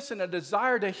eagerness and a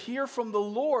desire to hear from the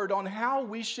Lord on how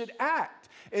we should act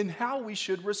and how we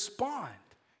should respond.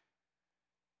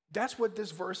 That's what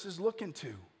this verse is looking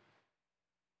to.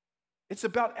 It's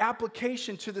about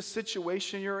application to the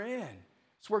situation you're in.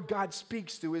 It's where God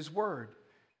speaks through his word.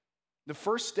 The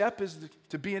first step is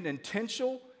to be an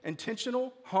intentional,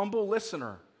 humble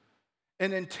listener.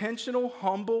 An intentional,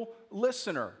 humble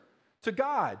listener to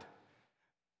God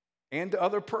and the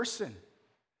other person.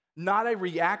 Not a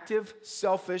reactive,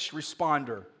 selfish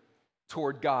responder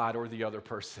toward God or the other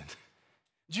person.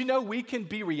 Do you know we can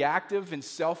be reactive and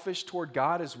selfish toward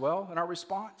God as well in our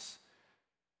response?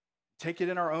 Take it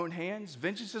in our own hands.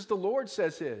 Vengeance is the Lord,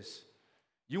 says his.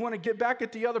 You want to get back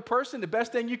at the other person, the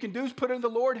best thing you can do is put it in the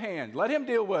Lord's hand. Let him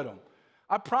deal with them.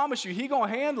 I promise you, he's going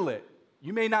to handle it.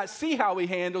 You may not see how he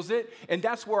handles it, and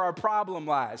that's where our problem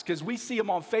lies, because we see him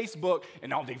on Facebook,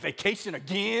 and they vacation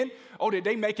again. Oh,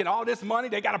 they making all this money.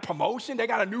 They got a promotion. They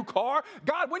got a new car.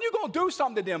 God, when you going to do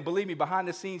something to them? Believe me, behind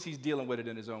the scenes, he's dealing with it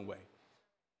in his own way.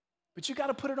 But you got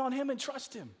to put it on him and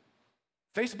trust him.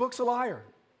 Facebook's a liar.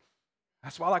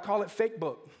 That's why I call it fake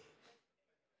book.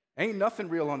 Ain't nothing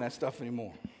real on that stuff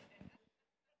anymore.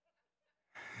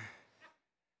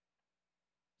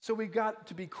 So we got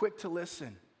to be quick to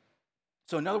listen.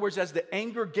 So in other words, as the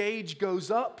anger gauge goes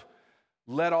up,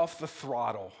 let off the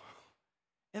throttle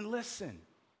and listen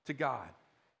to God.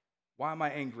 Why am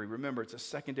I angry? Remember, it's a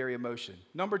secondary emotion.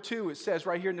 Number 2, it says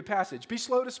right here in the passage, be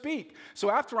slow to speak. So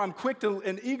after I'm quick to,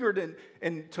 and eager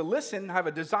to listen, have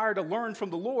a desire to learn from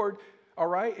the Lord, all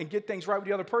right, and get things right with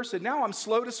the other person, now I'm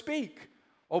slow to speak.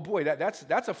 Oh boy, that's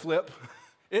a flip,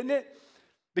 isn't it?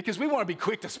 Because we want to be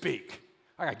quick to speak.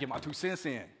 I got to get my 2 cents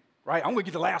in, right? I'm going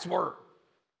to get the last word.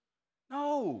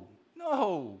 No.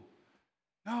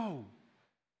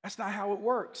 That's not how it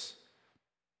works.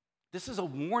 This is a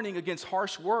warning against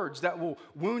harsh words that will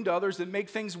wound others and make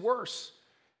things worse.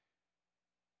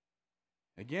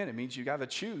 Again, it means you got to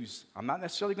choose. I'm not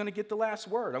necessarily going to get the last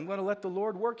word. I'm going to let the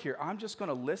Lord work here. I'm just going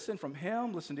to listen from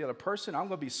Him, listen to the other person. I'm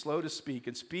going to be slow to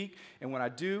speak. And when I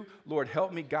do, Lord,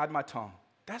 help me guide my tongue.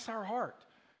 That's our heart.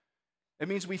 It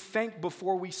means we think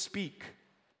before we speak.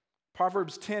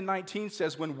 Proverbs 10:19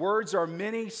 says, when words are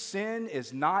many, sin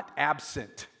is not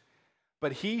absent.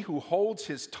 But he who holds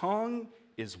his tongue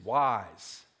is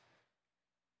wise.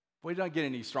 Boy, it doesn't get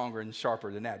any stronger and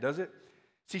sharper than that, does it?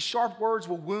 See, sharp words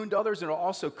will wound others and it'll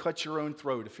also cut your own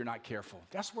throat if you're not careful.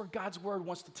 That's where God's word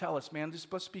wants to tell us, man. We're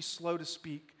supposed to be slow to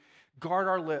speak, guard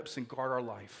our lips, and guard our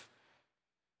life.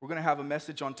 We're going to have a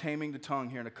message on taming the tongue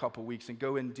here in a couple weeks and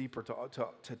go in deeper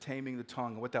to taming the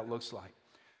tongue and what that looks like.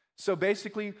 So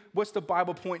basically, what's the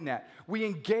Bible pointing at? We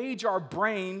engage our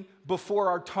brain before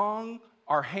our tongue,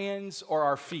 our hands, or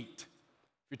our feet.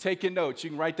 If you're taking notes,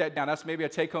 you can write that down. That's maybe a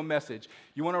take-home message.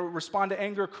 You want to respond to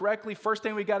anger correctly? First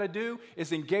thing we got to do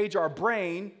is engage our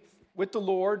brain with the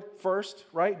Lord first,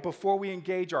 right? Before we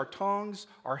engage our tongues,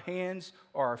 our hands,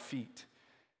 or our feet.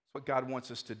 That's what God wants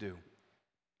us to do.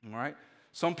 All right?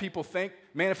 Some people think,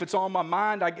 man, if it's on my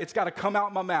mind, it's got to come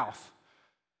out my mouth.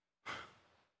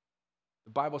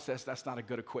 The Bible says that's not a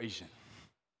good equation.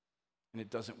 And it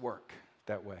doesn't work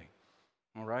that way.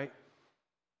 All right?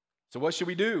 So what should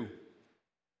we do?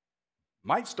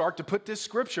 Might start to put this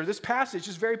scripture, this passage,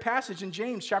 this very passage in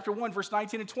James chapter 1, verse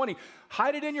 19 and 20.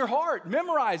 Hide it in your heart.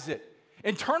 Memorize it.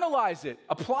 Internalize it.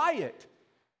 Apply it.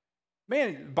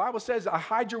 Man, the Bible says, I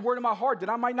hide your word in my heart that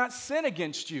I might not sin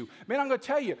against you. Man, I'm going to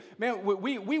tell you, man,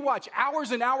 we watch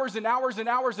hours and hours and hours and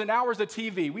hours and hours of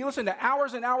TV. We listen to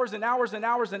hours and hours and hours and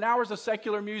hours and hours of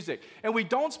secular music. And we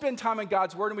don't spend time in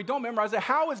God's word and we don't memorize it.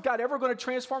 How is God ever going to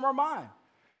transform our mind?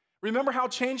 Remember how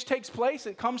change takes place?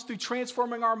 It comes through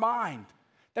transforming our mind.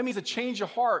 That means a change of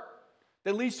heart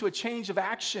that leads to a change of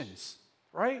actions,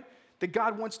 right? That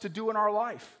God wants to do in our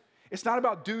life. It's not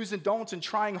about do's and don'ts and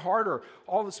trying harder.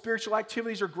 All the spiritual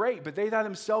activities are great, but they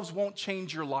themselves won't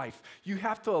change your life. You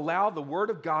have to allow the Word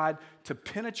of God to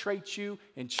penetrate you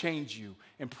and change you,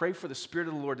 and pray for the Spirit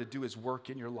of the Lord to do His work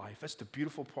in your life. That's the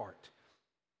beautiful part.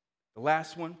 The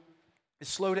last one is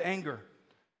slow to anger.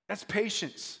 That's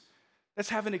patience. That's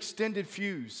having extended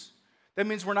fuse. That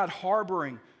means we're not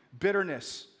harboring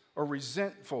bitterness or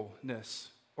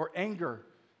resentfulness or anger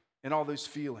and all those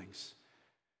feelings.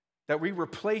 That we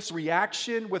replace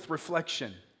reaction with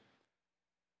reflection. It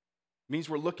means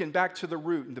we're looking back to the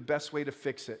root and the best way to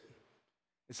fix it.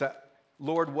 It's that,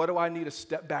 Lord, what do I need to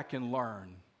step back and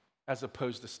learn as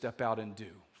opposed to step out and do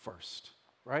first,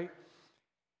 right?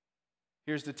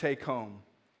 Here's the take home.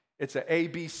 It's an A,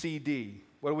 B, C, D.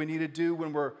 What do we need to do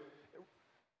when we're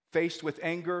faced with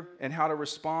anger and how to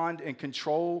respond and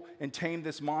control and tame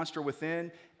this monster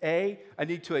within? A, I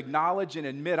need to acknowledge and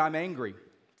admit I'm angry,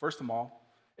 first of all.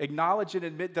 Acknowledge and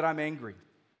admit that I'm angry.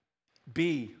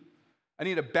 B, I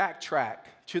need to backtrack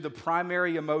to the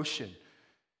primary emotion.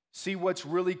 See what's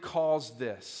really caused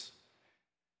this.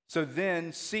 So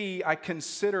then, C, I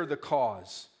consider the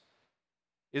cause.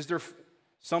 Is there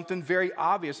something very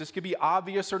obvious? This could be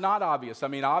obvious or not obvious. I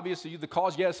mean, obviously, the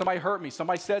cause, yeah, somebody hurt me.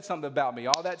 Somebody said something about me.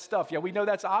 All that stuff. Yeah, we know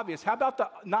that's obvious. How about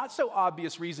the not so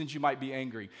obvious reasons you might be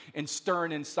angry and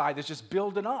stern inside that's just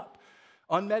building up?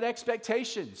 Unmet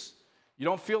expectations. You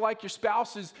don't feel like your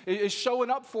spouse is showing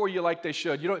up for you like they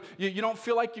should. You don't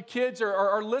feel like your kids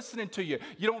are listening to you.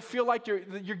 You don't feel like you're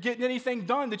getting anything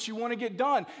done that you want to get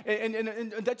done.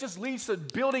 And that just leads to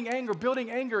building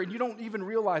anger, and you don't even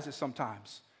realize it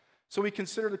sometimes. So we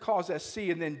consider the cause as C,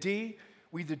 and then D,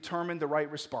 we determine the right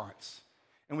response.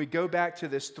 And we go back to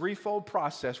this threefold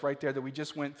process right there that we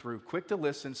just went through. Quick to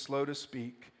listen, slow to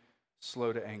speak,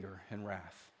 slow to anger and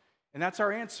wrath. And that's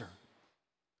our answer.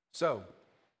 So,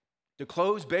 to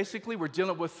close, basically, we're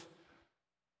dealing with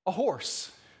a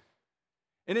horse.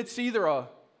 And it's either a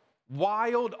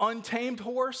wild, untamed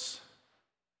horse,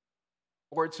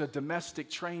 or it's a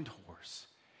domestic trained horse.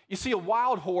 You see, a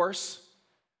wild horse,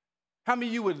 how many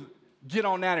of you would get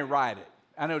on that and ride it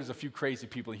I know there's a few crazy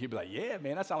people, and he'd be like, yeah,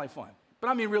 man, that sounds like fun. But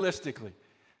I mean, realistically,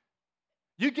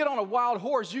 you get on a wild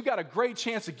horse, you got a great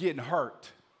chance of getting hurt.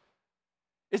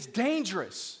 It's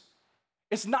dangerous.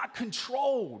 It's not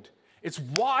controlled. It's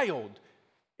wild.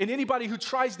 And anybody who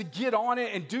tries to get on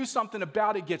it and do something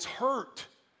about it gets hurt.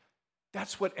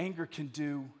 That's what anger can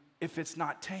do if it's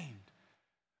not tamed.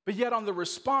 But yet on the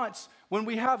response, when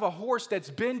we have a horse that's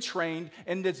been trained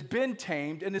and that's been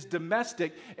tamed and is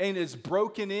domestic and is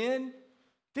broken in,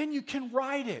 then you can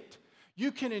ride it.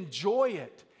 You can enjoy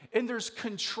it. And there's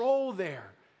control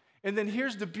there. And then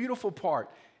here's the beautiful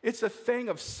part. It's a thing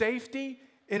of safety,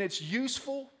 and it's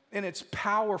useful, and it's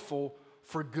powerful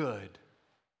for good.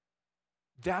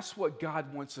 That's what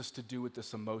God wants us to do with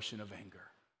this emotion of anger.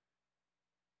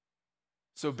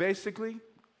 So basically,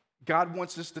 God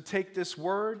wants us to take this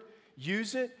word,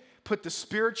 use it, put the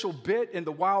spiritual bit in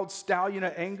the wild stallion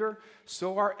of anger,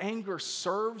 so our anger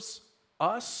serves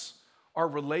us, our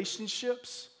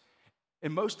relationships,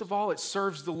 and most of all, it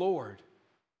serves the Lord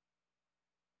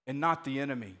and not the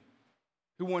enemy,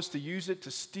 who wants to use it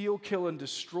to steal, kill, and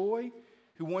destroy,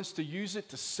 who wants to use it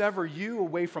to sever you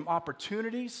away from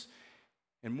opportunities,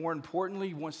 and more importantly,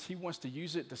 he wants to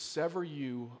use it to sever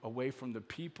you away from the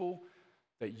people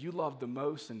that you love the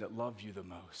most and that love you the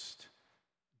most.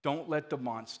 Don't let the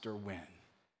monster win.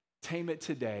 Tame it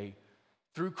today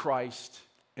through Christ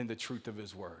and the truth of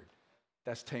his word.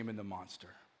 That's taming the monster.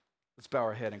 Let's bow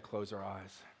our head and close our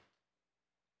eyes.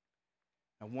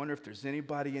 I wonder if there's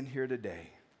anybody in here today,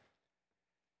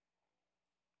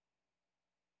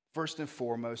 first and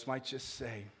foremost, might just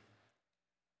say,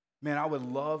 man, I would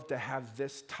love to have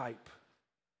this type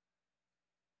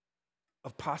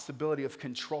of possibility of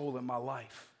control in my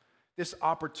life. This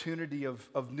opportunity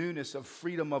of newness, of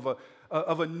freedom, of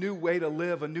a new way to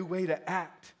live, a new way to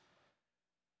act.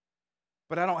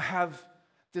 But I don't have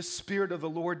this Spirit of the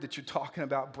Lord that you're talking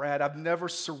about, Brad. I've never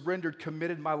surrendered,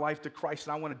 committed my life to Christ,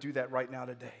 and I want to do that right now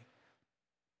today.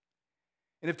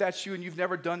 And if that's you and you've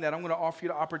never done that, I'm going to offer you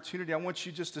the opportunity. I want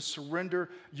you just to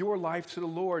surrender your life to the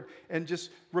Lord and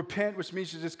just repent, which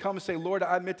means you just come and say, Lord,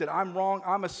 I admit that I'm wrong,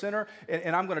 I'm a sinner,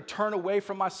 and I'm going to turn away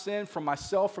from my sin, from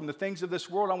myself, from the things of this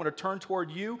world. I want to turn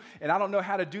toward you, and I don't know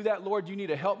how to do that, Lord. You need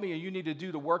to help me, and you need to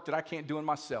do the work that I can't do in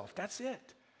myself. That's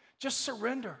it. Just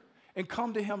surrender and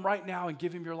come to him right now and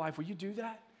give him your life. Will you do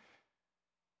that?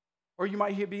 Or you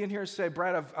might be in here and say,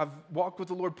 Brad, I've walked with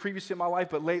the Lord previously in my life,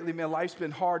 but lately, man, life's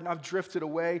been hard and I've drifted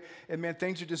away and, man,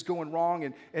 things are just going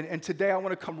wrong. And today I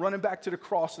want to come running back to the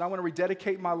cross and I want to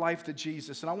rededicate my life to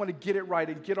Jesus. And I want to get it right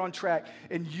and get on track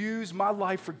and use my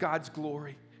life for God's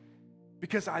glory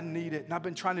because I need it. And I've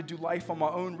been trying to do life on my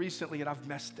own recently and I've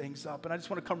messed things up. And I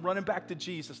just want to come running back to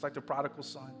Jesus like the prodigal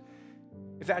son.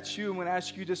 If that's you, I'm going to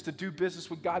ask you just to do business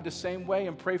with God the same way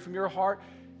and pray from your heart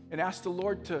and ask the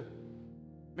Lord to,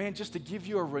 man, just to give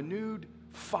you a renewed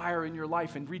fire in your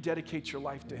life and rededicate your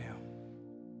life to him.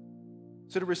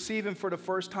 So to receive him for the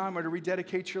first time or to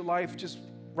rededicate your life, just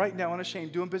right now,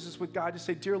 unashamed, doing business with God, just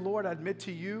say, dear Lord, I admit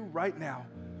to you right now,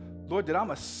 Lord, that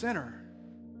I'm a sinner.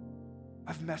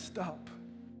 I've messed up.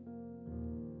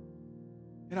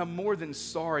 And I'm more than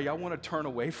sorry. I want to turn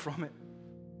away from it.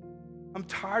 I'm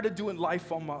tired of doing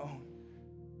life on my own.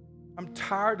 I'm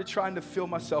tired of trying to fill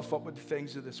myself up with the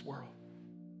things of this world.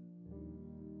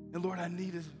 And Lord, I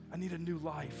need a new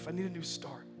life. I need a new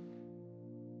start.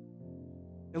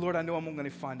 And Lord, I know I'm going to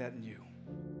find that in you.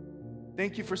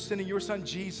 Thank you for sending your son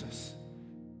Jesus,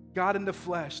 God in the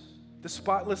flesh, the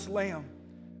spotless lamb,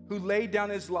 who laid down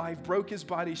his life, broke his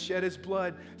body, shed his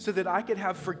blood, so that I could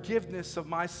have forgiveness of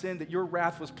my sin, that your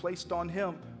wrath was placed on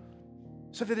him,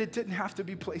 so that it didn't have to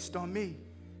be placed on me.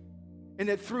 And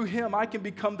that through him, I can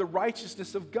become the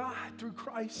righteousness of God through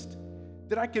Christ,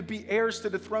 that I could be heirs to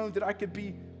the throne, that I could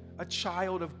be a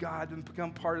child of God and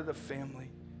become part of the family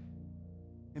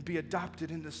and be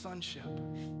adopted into sonship.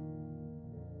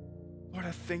 Lord,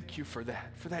 I thank you for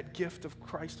that gift of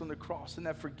Christ on the cross and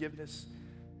that forgiveness.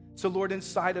 So Lord,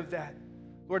 inside of that,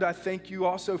 Lord, I thank you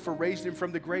also for raising him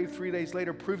from the grave 3 days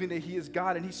later, proving that he is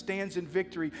God and he stands in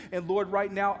victory. And Lord,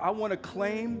 right now, I want to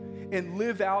claim and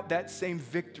live out that same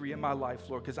victory in my life,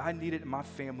 Lord, because I need it and my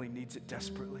family needs it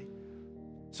desperately.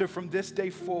 So from this day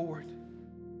forward,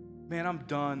 man, I'm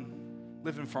done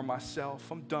living for myself.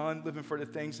 I'm done living for the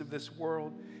things of this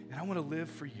world, and I want to live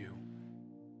for you.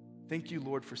 Thank you,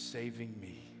 Lord, for saving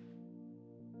me.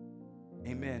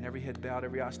 Amen. Every head bowed,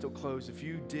 every eye still closed. If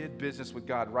you did business with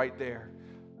God right there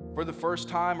for the first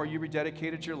time or you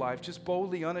rededicated your life, just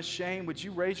boldly, unashamed, would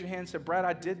you raise your hand and say, Brad,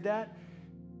 I did that?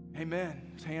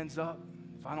 Amen. Hands up.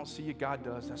 If I don't see you, God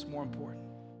does. That's more important.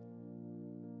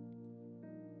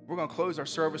 We're going to close our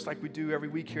service like we do every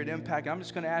week here at Impact. I'm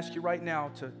just going to ask you right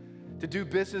now to do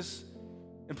business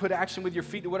and put action with your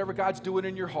feet to whatever God's doing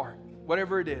in your heart,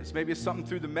 whatever it is. Maybe it's something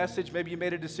through the message. Maybe you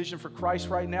made a decision for Christ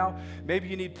right now. Maybe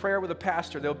you need prayer with a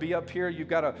pastor. They'll be up here. You've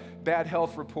got a bad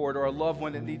health report or a loved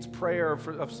one that needs prayer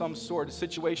of some sort, a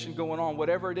situation going on,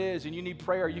 whatever it is, and you need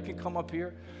prayer, you can come up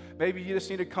here. Maybe you just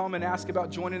need to come and ask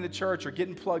about joining the church or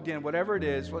getting plugged in, whatever it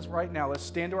is. Right now, let's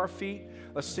stand to our feet.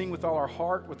 Let's sing with all our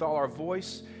heart, with all our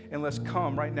voice, and let's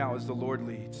come right now as the Lord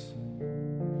leads.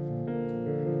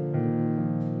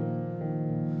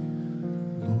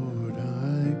 Lord,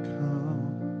 I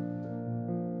come,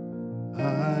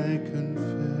 I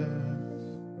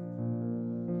confess,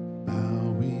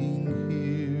 bowing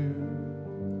here,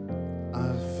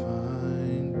 I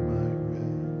find my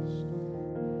rest,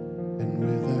 and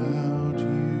without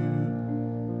you,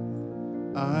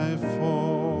 I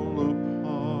fall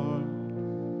apart.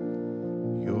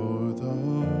 You're the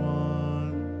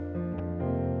one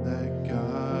that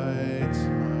guides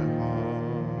my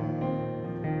heart.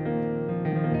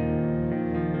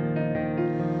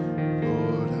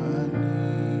 Lord, I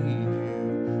need you.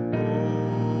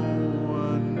 Oh,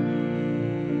 I need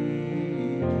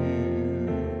you.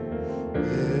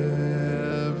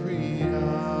 Every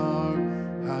hour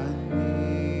I need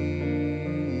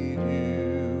you.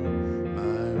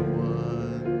 My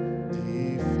one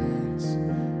defense,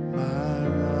 my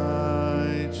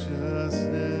righteousness.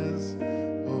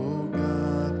 Oh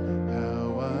God, how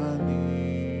I need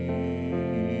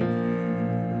you.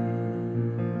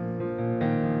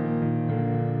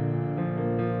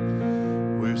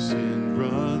 Where sin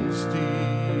runs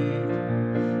deep,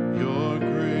 your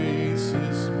grace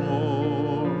is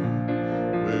more.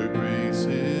 Where grace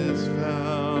is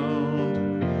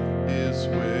found is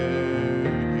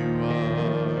where you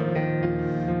are.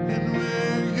 And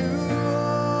where you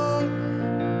are,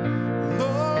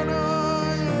 Lord,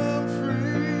 I am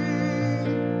free.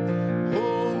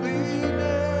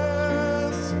 Holiness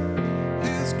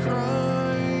is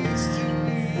Christ in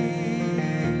me.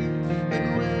 And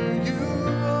where you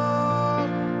are,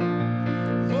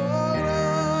 Lord,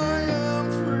 I am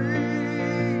free.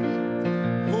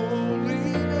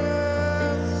 Holiness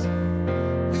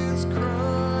is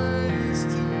Christ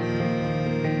in me.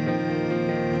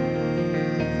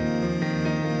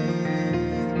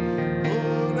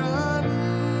 Lord, I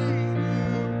need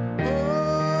you.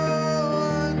 Oh,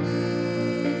 I need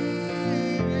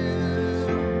you.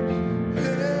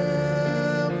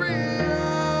 Every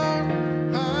hour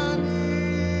I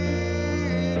need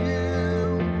you.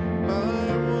 My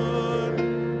one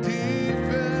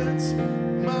defense,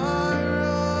 my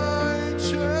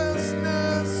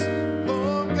righteousness.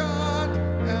 Oh God,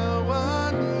 how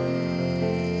I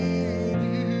need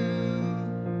you.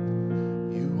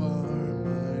 You are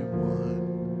my one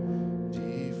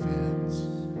defense,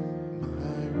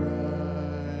 my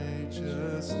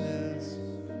righteousness.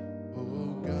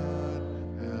 Oh God,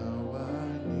 how I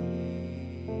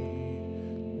need you.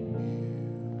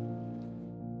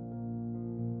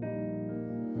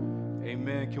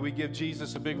 Amen. Can we give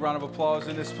Jesus a big round of applause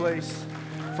in this place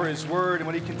for his word and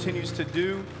what he continues to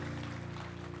do?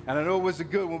 And I know it was a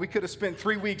good one. We could have spent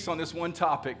 3 weeks on this one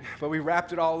topic, but we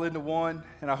wrapped it all into one.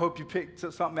 And I hope you picked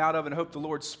something out of it. And I hope the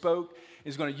Lord spoke.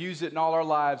 Is going to use it in all our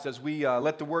lives as we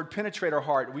let the word penetrate our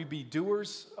heart. We be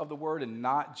doers of the word and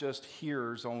not just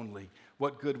hearers only.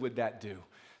 What good would that do?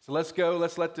 So let's go.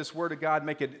 Let's let this word of God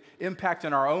make an impact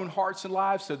in our own hearts and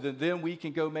lives so that then we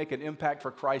can go make an impact for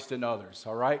Christ and others.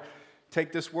 All right?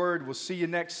 Take this word. We'll see you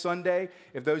next Sunday.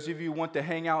 If those of you want to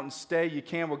hang out and stay, you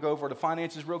can. We'll go over the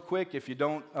finances real quick. If you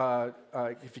don't,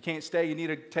 if you can't stay, you need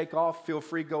to take off, feel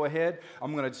free, go ahead.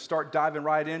 I'm going to start diving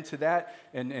right into that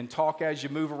and talk as you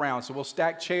move around. So we'll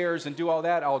stack chairs and do all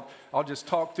that. I'll just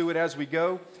talk through it as we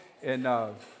go, and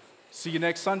see you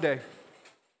next Sunday.